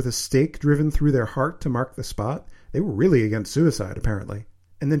crossroads with a stake driven through their heart to mark the spot. They were really against suicide, apparently.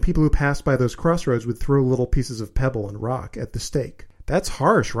 And then people who passed by those crossroads would throw little pieces of pebble and rock at the stake. That's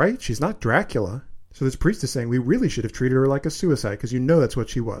harsh, right? She's not Dracula. So this priest is saying we really should have treated her like a suicide because you know that's what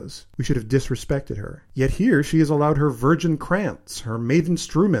she was. We should have disrespected her. Yet here she is allowed her virgin krantz, her maiden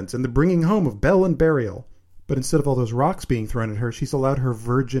struments, and the bringing home of bell and burial. But instead of all those rocks being thrown at her, she's allowed her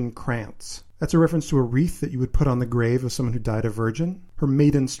virgin krantz. That's a reference to a wreath that you would put on the grave of someone who died a virgin. Her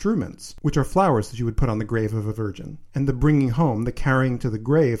maiden struments, which are flowers that you would put on the grave of a virgin. And the bringing home, the carrying to the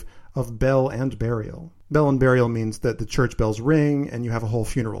grave of bell and burial. Bell and burial means that the church bells ring and you have a whole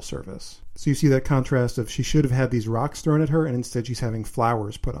funeral service. So you see that contrast of she should have had these rocks thrown at her and instead she's having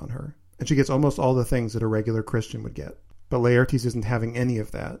flowers put on her. And she gets almost all the things that a regular Christian would get. But Laertes isn't having any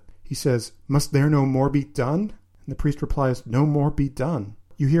of that. He says, must there no more be done? And the priest replies, no more be done.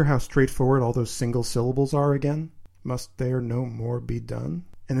 You hear how straightforward all those single syllables are again? Must there no more be done?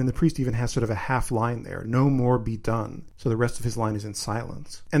 And then the priest even has sort of a half line there. No more be done. So the rest of his line is in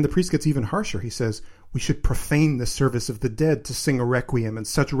silence. And the priest gets even harsher. He says, we should profane the service of the dead to sing a requiem and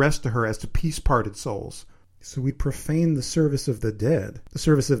such rest to her as to peace-parted souls. So we'd profane the service of the dead. The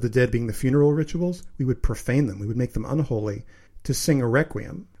service of the dead being the funeral rituals. We would profane them. We would make them unholy to sing a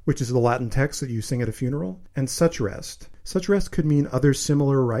requiem, which is the Latin text that you sing at a funeral, and such rest. Such rest could mean other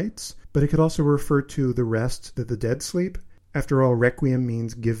similar rites, but it could also refer to the rest that the dead sleep. After all, requiem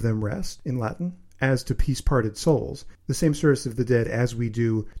means give them rest in Latin. As to peace-parted souls, the same service of the dead as we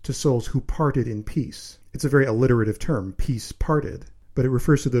do to souls who parted in peace. It's a very alliterative term, peace-parted, but it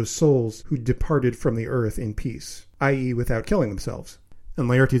refers to those souls who departed from the earth in peace, i.e. without killing themselves. And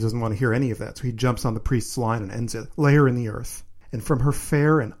Laertes doesn't want to hear any of that, so he jumps on the priest's line and ends it. Lay her in the earth, and from her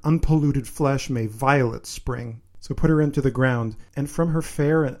fair and unpolluted flesh may violets spring. So put her into the ground, and from her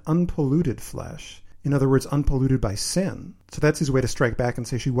fair and unpolluted flesh, in other words, unpolluted by sin. So that's his way to strike back and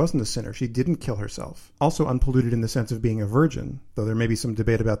say she wasn't a sinner. She didn't kill herself. Also unpolluted in the sense of being a virgin, though there may be some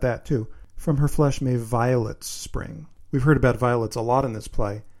debate about that too. From her flesh may violets spring. We've heard about violets a lot in this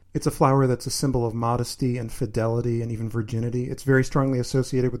play. It's a flower that's a symbol of modesty and fidelity and even virginity. It's very strongly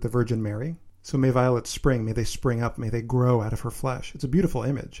associated with the Virgin Mary. So may violets spring, may they spring up, may they grow out of her flesh. It's a beautiful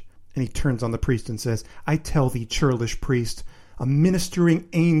image. And he turns on the priest and says, I tell thee, churlish priest, a ministering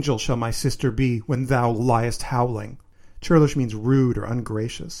angel shall my sister be when thou liest howling. Churlish means rude or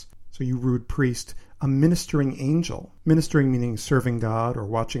ungracious. So you rude priest, a ministering angel. Ministering meaning serving God or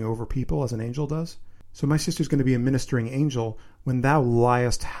watching over people as an angel does. So my sister's going to be a ministering angel when thou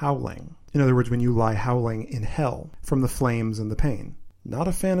liest howling. In other words, when you lie howling in hell from the flames and the pain. Not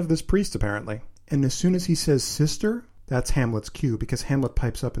a fan of this priest, apparently. And as soon as he says sister, that's Hamlet's cue, because Hamlet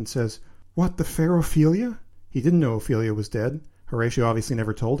pipes up and says, What, the fair Ophelia? He didn't know Ophelia was dead. Horatio obviously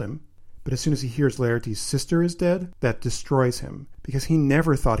never told him. But as soon as he hears Laertes' sister is dead, that destroys him, because he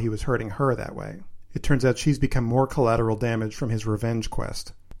never thought he was hurting her that way. It turns out she's become more collateral damage from his revenge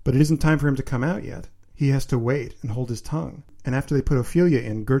quest. But it isn't time for him to come out yet. He has to wait and hold his tongue. And after they put Ophelia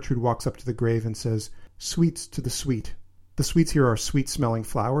in, Gertrude walks up to the grave and says, Sweets to the sweet. The sweets here are sweet-smelling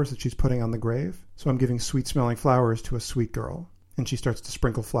flowers that she's putting on the grave. So I'm giving sweet-smelling flowers to a sweet girl. And she starts to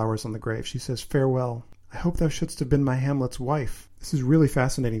sprinkle flowers on the grave. She says, Farewell. I hope thou shouldst have been my Hamlet's wife. This is really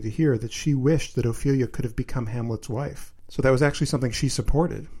fascinating to hear, that she wished that Ophelia could have become Hamlet's wife. So that was actually something she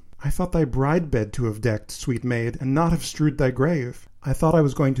supported. I thought thy bride bed to have decked, sweet maid, and not have strewed thy grave. I thought I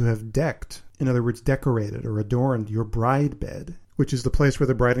was going to have decked, in other words, decorated or adorned your bride bed, which is the place where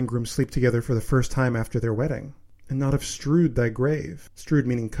the bride and groom sleep together for the first time after their wedding, and not have strewed thy grave. Strewed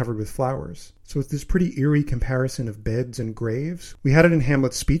meaning covered with flowers. So it's this pretty eerie comparison of beds and graves. We had it in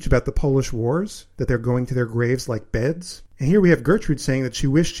Hamlet's speech about the Polish Wars, that they're going to their graves like beds. And here we have Gertrude saying that she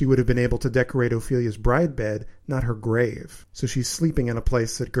wished she would have been able to decorate Ophelia's bride bed, not her grave. So she's sleeping in a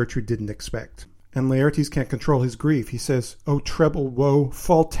place that Gertrude didn't expect. And Laertes can't control his grief. He says, O treble woe,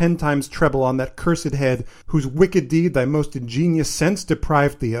 fall 10 times treble on that cursed head, whose wicked deed thy most ingenious sense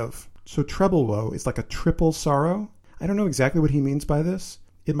deprived thee of. So treble woe is like a triple sorrow. I don't know exactly what he means by this.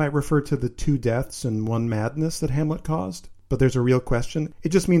 It might refer to the 2 deaths and 1 madness that Hamlet caused. But there's a real question. It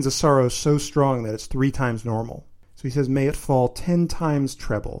just means a sorrow so strong that it's 3 times normal. So he says, may it fall 10 times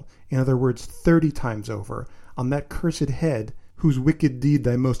treble, in other words, 30 times over, on that cursed head, whose wicked deed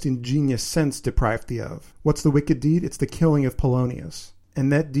thy most ingenious sense deprived thee of. What's the wicked deed? It's the killing of Polonius.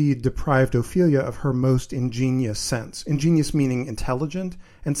 And that deed deprived Ophelia of her most ingenious sense. Ingenious meaning intelligent,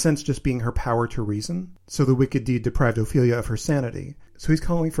 and sense just being her power to reason. So the wicked deed deprived Ophelia of her sanity. So he's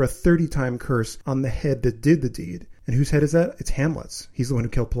calling for a 30-time curse on the head that did the deed. And whose head is that? It's Hamlet's. He's the one who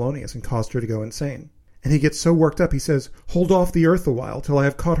killed Polonius and caused her to go insane. And he gets so worked up, he says, Hold off the earth a while, till I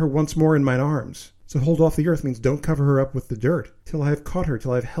have caught her once more in mine arms. So hold off the earth means don't cover her up with the dirt, till I have caught her,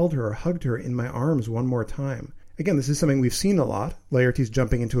 till I have held her or hugged her in my arms one more time. Again, this is something we've seen a lot, Laertes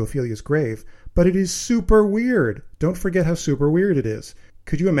jumping into Ophelia's grave, but it is super weird. Don't forget how super weird it is.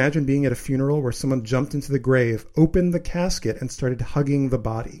 Could you imagine being at a funeral where someone jumped into the grave, opened the casket, and started hugging the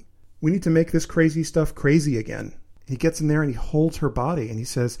body? We need to make this crazy stuff crazy again. He gets in there and he holds her body and he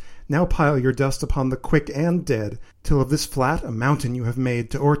says, Now pile your dust upon the quick and dead, till of this flat a mountain you have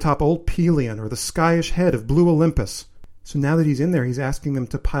made to o'ertop old Pelion or the skyish head of blue Olympus. So now that he's in there, he's asking them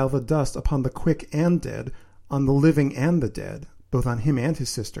to pile the dust upon the quick and dead, on the living and the dead, both on him and his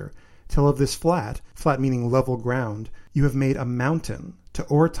sister, till of this flat meaning level ground, you have made a mountain to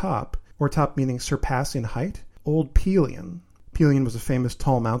o'ertop meaning surpass in height, old Pelion. Pelion was a famous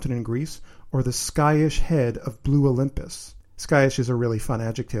tall mountain in Greece, or the skyish head of blue Olympus. Skyish is a really fun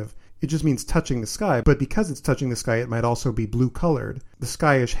adjective. It just means touching the sky, but because it's touching the sky, it might also be blue-colored. The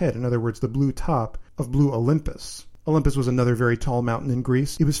skyish head, in other words, the blue top of blue Olympus. Olympus was another very tall mountain in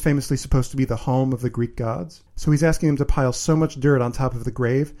Greece. It was famously supposed to be the home of the Greek gods. So he's asking them to pile so much dirt on top of the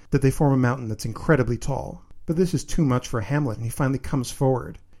grave that they form a mountain that's incredibly tall. But this is too much for Hamlet, and he finally comes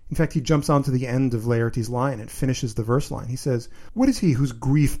forward. In fact, he jumps on to the end of Laertes' line and finishes the verse line. He says, "What is he whose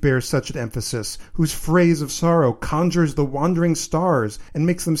grief bears such an emphasis, whose phrase of sorrow conjures the wandering stars and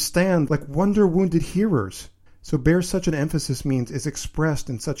makes them stand like wonder-wounded hearers?" So bears such an emphasis means is expressed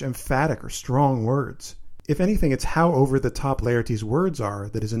in such emphatic or strong words. If anything, it's how over-the-top Laertes' words are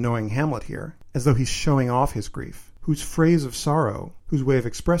that is annoying Hamlet here, as though he's showing off his grief. Whose phrase of sorrow, whose way of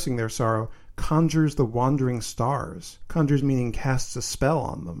expressing their sorrow, conjures the wandering stars. Conjures meaning casts a spell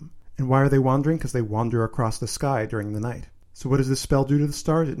on them. And why are they wandering? Because they wander across the sky during the night. So what does this spell do to the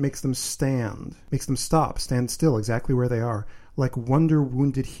stars? It makes them stand, makes them stop, stand still exactly where they are, like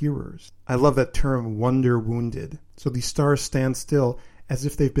wonder-wounded hearers. I love that term, wonder-wounded. So these stars stand still as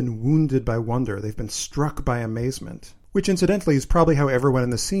if they've been wounded by wonder. They've been struck by amazement. Which, incidentally, is probably how everyone in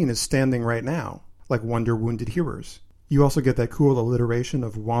the scene is standing right now, like wonder-wounded hearers. You also get that cool alliteration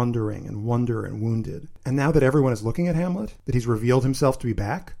of wandering and wonder and wounded. And now that everyone is looking at Hamlet, that he's revealed himself to be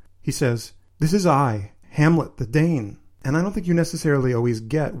back, he says, "This is I, Hamlet the Dane." And I don't think you necessarily always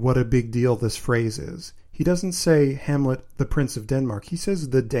get what a big deal this phrase is. He doesn't say Hamlet the Prince of Denmark. He says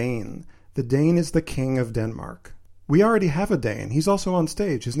the Dane. The Dane is the King of Denmark. We already have a Dane. He's also on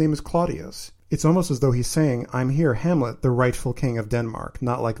stage. His name is Claudius. It's almost as though he's saying, "I'm here, Hamlet, the rightful King of Denmark,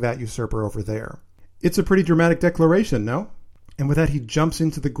 not like that usurper over there." It's a pretty dramatic declaration, no? And with that, he jumps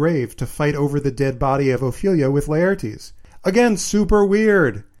into the grave to fight over the dead body of Ophelia with Laertes. Again, super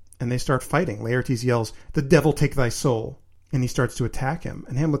weird! And they start fighting. Laertes yells, "The devil take thy soul!" And he starts to attack him.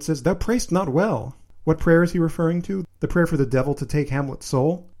 And Hamlet says, "Thou prayest not well." What prayer is he referring to? The prayer for the devil to take Hamlet's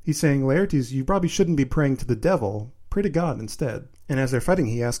soul? He's saying, Laertes, you probably shouldn't be praying to the devil. Pray to God instead. And as they're fighting,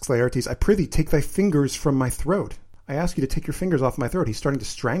 he asks Laertes, "I prithee, take thy fingers from my throat." I ask you to take your fingers off my throat. He's starting to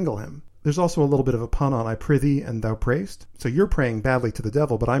strangle him. There's also a little bit of a pun on "I prithee" and "thou prayest." So you're praying badly to the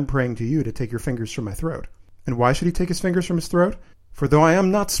devil, but I'm praying to you to take your fingers from my throat. And why should he take his fingers from his throat? "For though I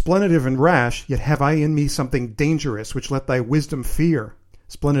am not splenitive and rash, yet have I in me something dangerous, which let thy wisdom fear."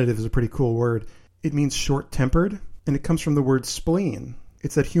 Splenitive is a pretty cool word. It means short-tempered, and it comes from the word spleen.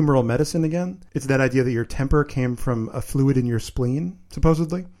 It's that humoral medicine again. It's that idea that your temper came from a fluid in your spleen,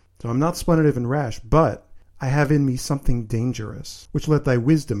 supposedly. So I'm not splenitive and rash, but I have in me something dangerous, which let thy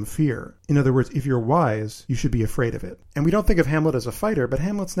wisdom fear. In other words, if you're wise, you should be afraid of it. And we don't think of Hamlet as a fighter, but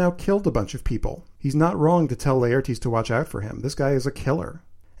Hamlet's now killed a bunch of people. He's not wrong to tell Laertes to watch out for him. This guy is a killer.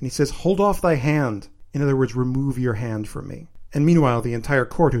 And he says, "Hold off thy hand." In other words, remove your hand from me. And meanwhile, the entire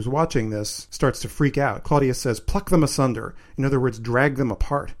court who's watching this starts to freak out. Claudius says, "Pluck them asunder." In other words, drag them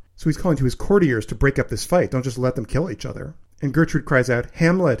apart. So he's calling to his courtiers to break up this fight. Don't just let them kill each other. And Gertrude cries out,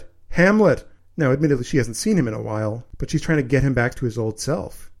 "Hamlet! Hamlet!" Now, admittedly, she hasn't seen him in a while, but she's trying to get him back to his old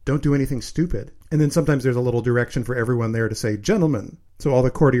self. Don't do anything stupid. And then sometimes there's a little direction for everyone there to say, "Gentlemen." So all the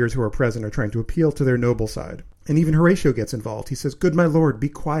courtiers who are present are trying to appeal to their noble side. And even Horatio gets involved. He says, "Good my lord, be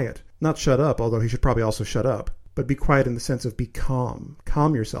quiet." Not shut up, although he should probably also shut up. But be quiet in the sense of be calm.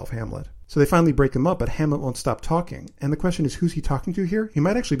 Calm yourself, Hamlet. So they finally break him up, but Hamlet won't stop talking. And the question is, who's he talking to here? He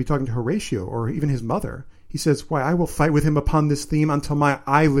might actually be talking to Horatio or even his mother. He says, "Why, I will fight with him upon this theme until my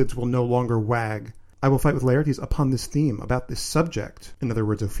eyelids will no longer wag." I will fight with Laertes upon this theme, about this subject, in other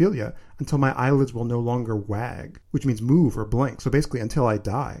words, Ophelia, until my eyelids will no longer wag, which means move or blink, so basically until I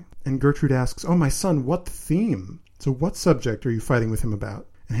die. And Gertrude asks, "Oh, my son, what theme? So what subject are you fighting with him about?"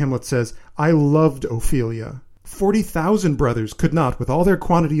 And Hamlet says, "I loved Ophelia. 40,000 brothers could not, with all their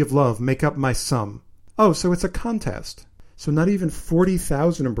quantity of love, make up my sum." Oh, so it's a contest. So not even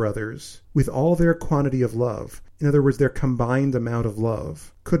 40,000 brothers, with all their quantity of love, in other words, their combined amount of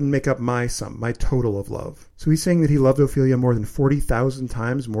love, couldn't make up my sum, my total of love. So he's saying that he loved Ophelia more than 40,000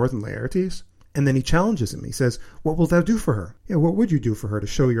 times more than Laertes? And then he challenges him. He says, "What wilt thou do for her?" Yeah, what would you do for her to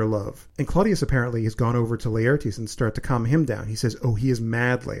show your love? And Claudius apparently has gone over to Laertes and start to calm him down. He says, "Oh, he is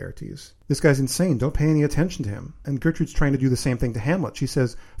mad, Laertes. This guy's insane. Don't pay any attention to him." And Gertrude's trying to do the same thing to Hamlet. She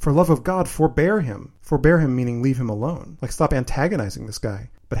says, "For love of God, forbear him." Forbear him meaning leave him alone. Like, stop antagonizing this guy.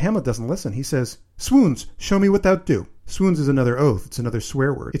 But Hamlet doesn't listen. He says, "Swoons, show me what thou do." Swoons is another oath. It's another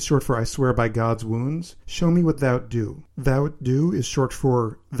swear word. It's short for "I swear by God's wounds." Show me what thou do. Thou do is short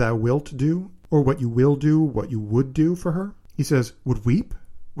for thou wilt do, or what you will do, what you would do for her. He says, "Would weep,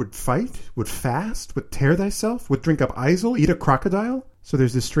 would fight, would fast, would tear thyself, would drink up Isel, eat a crocodile." So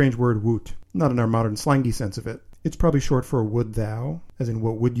there's this strange word woot, not in our modern slangy sense of it. It's probably short for would thou, as in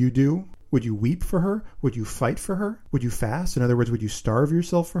what would you do? Would you weep for her? Would you fight for her? Would you fast? In other words, would you starve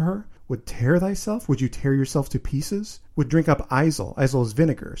yourself for her? Would tear thyself? Would you tear yourself to pieces? Would drink up Isel. Isel is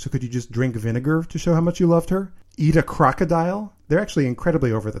vinegar, so could you just drink vinegar to show how much you loved her? Eat a crocodile? They're actually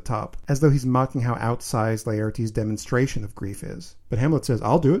incredibly over the top, as though he's mocking how outsized Laertes' demonstration of grief is. But Hamlet says,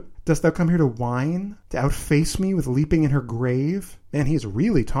 I'll do it. Dost thou come here to whine? To outface me with leaping in her grave? Man, he is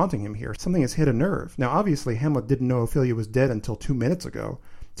really taunting him here. Something has hit a nerve. Now, obviously, Hamlet didn't know Ophelia was dead until 2 minutes ago,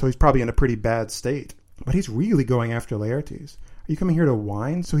 so he's probably in a pretty bad state. But he's really going after Laertes. Are you coming here to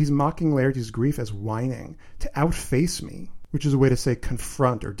whine? So he's mocking Laertes' grief as whining. To outface me, which is a way to say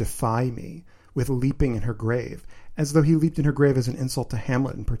confront or defy me, with leaping in her grave, as though he leaped in her grave as an insult to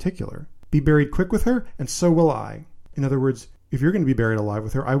Hamlet in particular. Be buried quick with her, and so will I. In other words, if you're going to be buried alive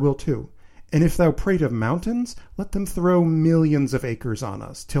with her, I will too. And if thou prate of mountains, let them throw millions of acres on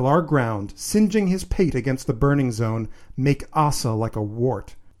us, till our ground, singeing his pate against the burning zone, make Ossa like a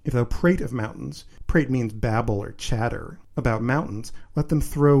wart. If thou prate of mountains, prate means babble or chatter, about mountains, let them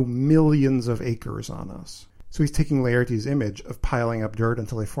throw millions of acres on us. So he's taking Laertes' image of piling up dirt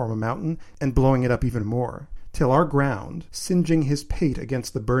until they form a mountain and blowing it up even more. Till our ground, singeing his pate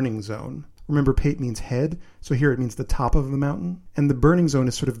against the burning zone. Remember, pate means head, so here it means the top of the mountain. And the burning zone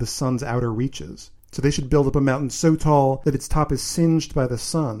is sort of the sun's outer reaches. So they should build up a mountain so tall that its top is singed by the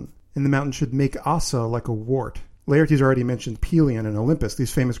sun, and the mountain should make Ossa like a wart. Laertes already mentioned Pelion and Olympus,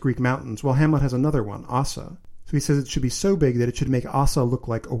 these famous Greek mountains, while Hamlet has another one, Ossa. So he says it should be so big that it should make Ossa look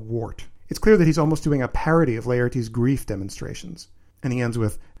like a wart. It's clear that he's almost doing a parody of Laertes' grief demonstrations. And he ends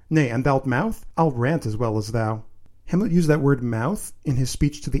with, Nay, and thou'lt mouth? I'll rant as well as thou. Hamlet used that word mouth in his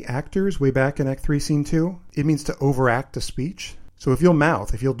speech to the actors way back in Act 3, Scene 2. It means to overact a speech. So if you'll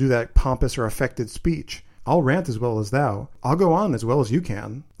mouth, if you'll do that pompous or affected speech, I'll rant as well as thou. I'll go on as well as you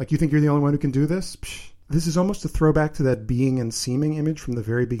can. Like, you think you're the only one who can do this? Psh. This is almost a throwback to that being and seeming image from the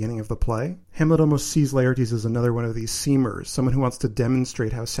very beginning of the play. Hamlet almost sees Laertes as another one of these seemers, someone who wants to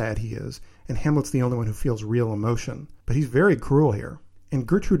demonstrate how sad he is, and Hamlet's the only one who feels real emotion. But he's very cruel here. And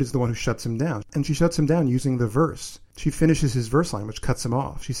Gertrude is the one who shuts him down, and she shuts him down using the verse. She finishes his verse line, which cuts him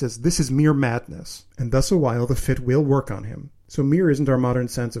off. She says, This is mere madness, and thus a while the fit will work on him. So mere isn't our modern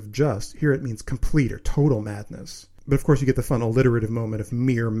sense of just. Here it means complete or total madness. But of course you get the fun alliterative moment of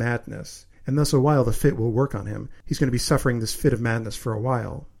mere madness. And thus a while the fit will work on him. He's going to be suffering this fit of madness for a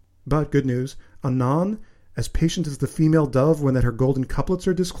while. But, good news, anon, as patient as the female dove when that her golden couplets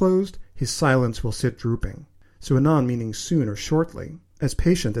are disclosed, his silence will sit drooping. So anon meaning soon or shortly. As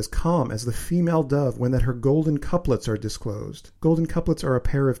patient, as calm as the female dove when that her golden couplets are disclosed. Golden couplets are a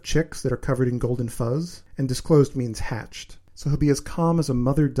pair of chicks that are covered in golden fuzz, and disclosed means hatched. So he'll be as calm as a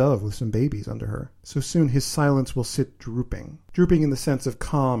mother dove with some babies under her. So soon his silence will sit drooping. Drooping in the sense of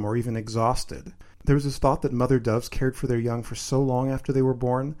calm or even exhausted. There was this thought that mother doves cared for their young for so long after they were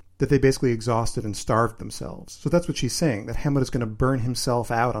born that they basically exhausted and starved themselves. So that's what she's saying, that Hamlet is going to burn himself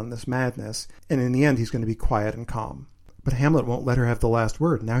out on this madness, and in the end he's going to be quiet and calm. But Hamlet won't let her have the last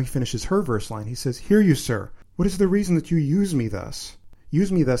word. Now he finishes her verse line. He says, Hear you, sir, what is the reason that you use me thus?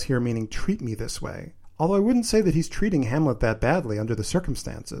 Use me thus here meaning treat me this way. Although I wouldn't say that he's treating Hamlet that badly under the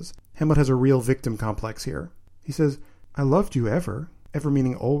circumstances. Hamlet has a real victim complex here. He says, I loved you ever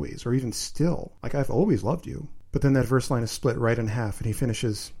meaning always, or even still, like I've always loved you. But then that verse line is split right in half, and he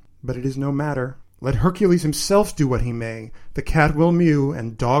finishes, But it is no matter. Let Hercules himself do what he may. The cat will mew,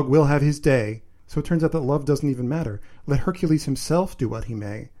 and dog will have his day. So it turns out that love doesn't even matter. Let Hercules himself do what he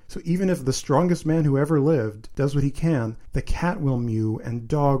may. So even if the strongest man who ever lived does what he can, the cat will mew and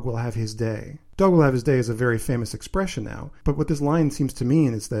dog will have his day. Dog will have his day is a very famous expression now, but what this line seems to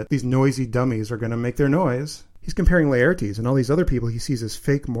mean is that these noisy dummies are going to make their noise. He's comparing Laertes and all these other people he sees as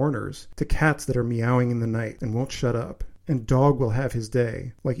fake mourners to cats that are meowing in the night and won't shut up. And dog will have his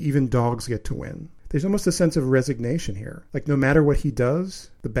day, like even dogs get to win. There's almost a sense of resignation here. Like no matter what he does,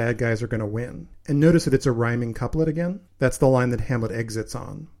 the bad guys are going to win. And notice that it's a rhyming couplet again. That's the line that Hamlet exits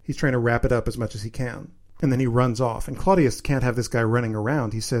on. He's trying to wrap it up as much as he can. And then he runs off. And Claudius can't have this guy running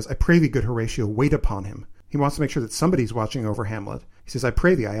around. He says, I pray thee, good Horatio, wait upon him. He wants to make sure that somebody's watching over Hamlet. He says, I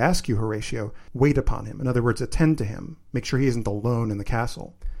pray thee, I ask you, Horatio, wait upon him. In other words, attend to him. Make sure he isn't alone in the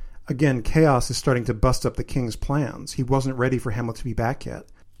castle. Again, chaos is starting to bust up the king's plans. He wasn't ready for Hamlet to be back yet.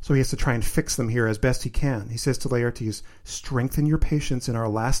 So he has to try and fix them here as best he can. He says to Laertes, strengthen your patience in our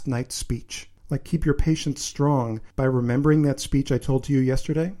last night's speech. Like keep your patience strong by remembering that speech I told to you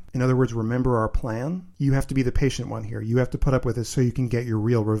yesterday. In other words, remember our plan. You have to be the patient one here. You have to put up with this so you can get your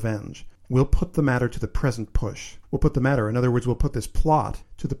real revenge. We'll put the matter to the present push. We'll put the matter, in other words, we'll put this plot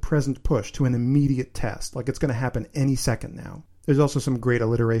to the present push, to an immediate test. Like it's going to happen any second now. There's also some great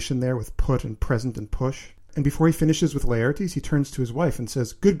alliteration there with put and present and push. And before he finishes with Laertes, he turns to his wife and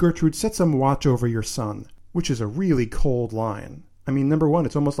says, Good Gertrude, set some watch over your son, which is a really cold line. I mean, number one,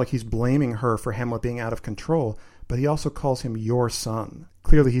 it's almost like he's blaming her for Hamlet being out of control, but he also calls him your son.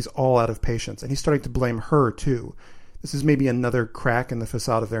 Clearly, he's all out of patience, and he's starting to blame her, too. This is maybe another crack in the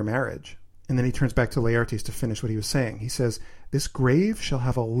facade of their marriage. And then he turns back to Laertes to finish what he was saying. He says, "This grave shall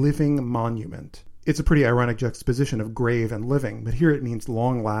have a living monument." It's a pretty ironic juxtaposition of grave and living, but here it means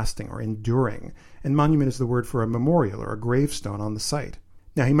long-lasting or enduring, and monument is the word for a memorial or a gravestone on the site.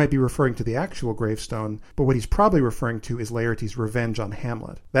 Now, he might be referring to the actual gravestone, but what he's probably referring to is Laertes' revenge on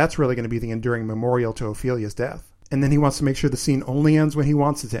Hamlet. That's really going to be the enduring memorial to Ophelia's death. And then he wants to make sure the scene only ends when he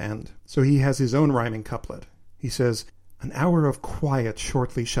wants it to end. So he has his own rhyming couplet. He says, "An hour of quiet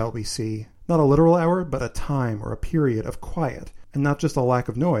shortly shall we see." Not a literal hour, but a time or a period of quiet, and not just a lack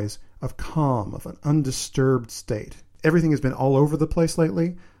of noise, of calm, of an undisturbed state. Everything has been all over the place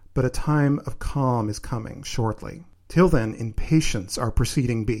lately, but a time of calm is coming shortly. Till then, in patience our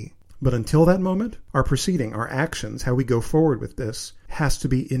proceeding be. But until that moment, our proceeding, our actions, how we go forward with this, has to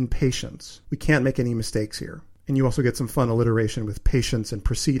be in patience. We can't make any mistakes here. And you also get some fun alliteration with patience and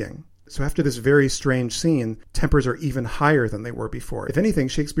proceeding. So after this very strange scene, tempers are even higher than they were before. If anything,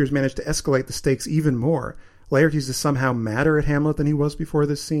 Shakespeare's managed to escalate the stakes even more. Laertes is somehow madder at Hamlet than he was before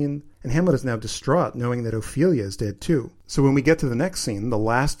this scene, and Hamlet is now distraught knowing that Ophelia is dead too. So when we get to the next scene, the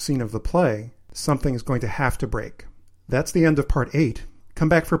last scene of the play, something is going to have to break. That's the end of part 8. Come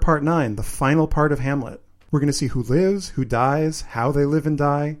back for part 9, the final part of Hamlet. We're going to see who lives, who dies, how they live and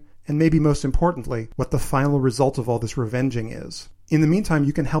die, and maybe most importantly, what the final result of all this revenging is. In the meantime,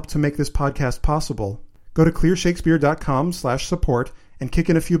 you can help to make this podcast possible. Go to clearshakespeare.com/support and kick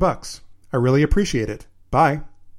in a few bucks. I really appreciate it. Bye.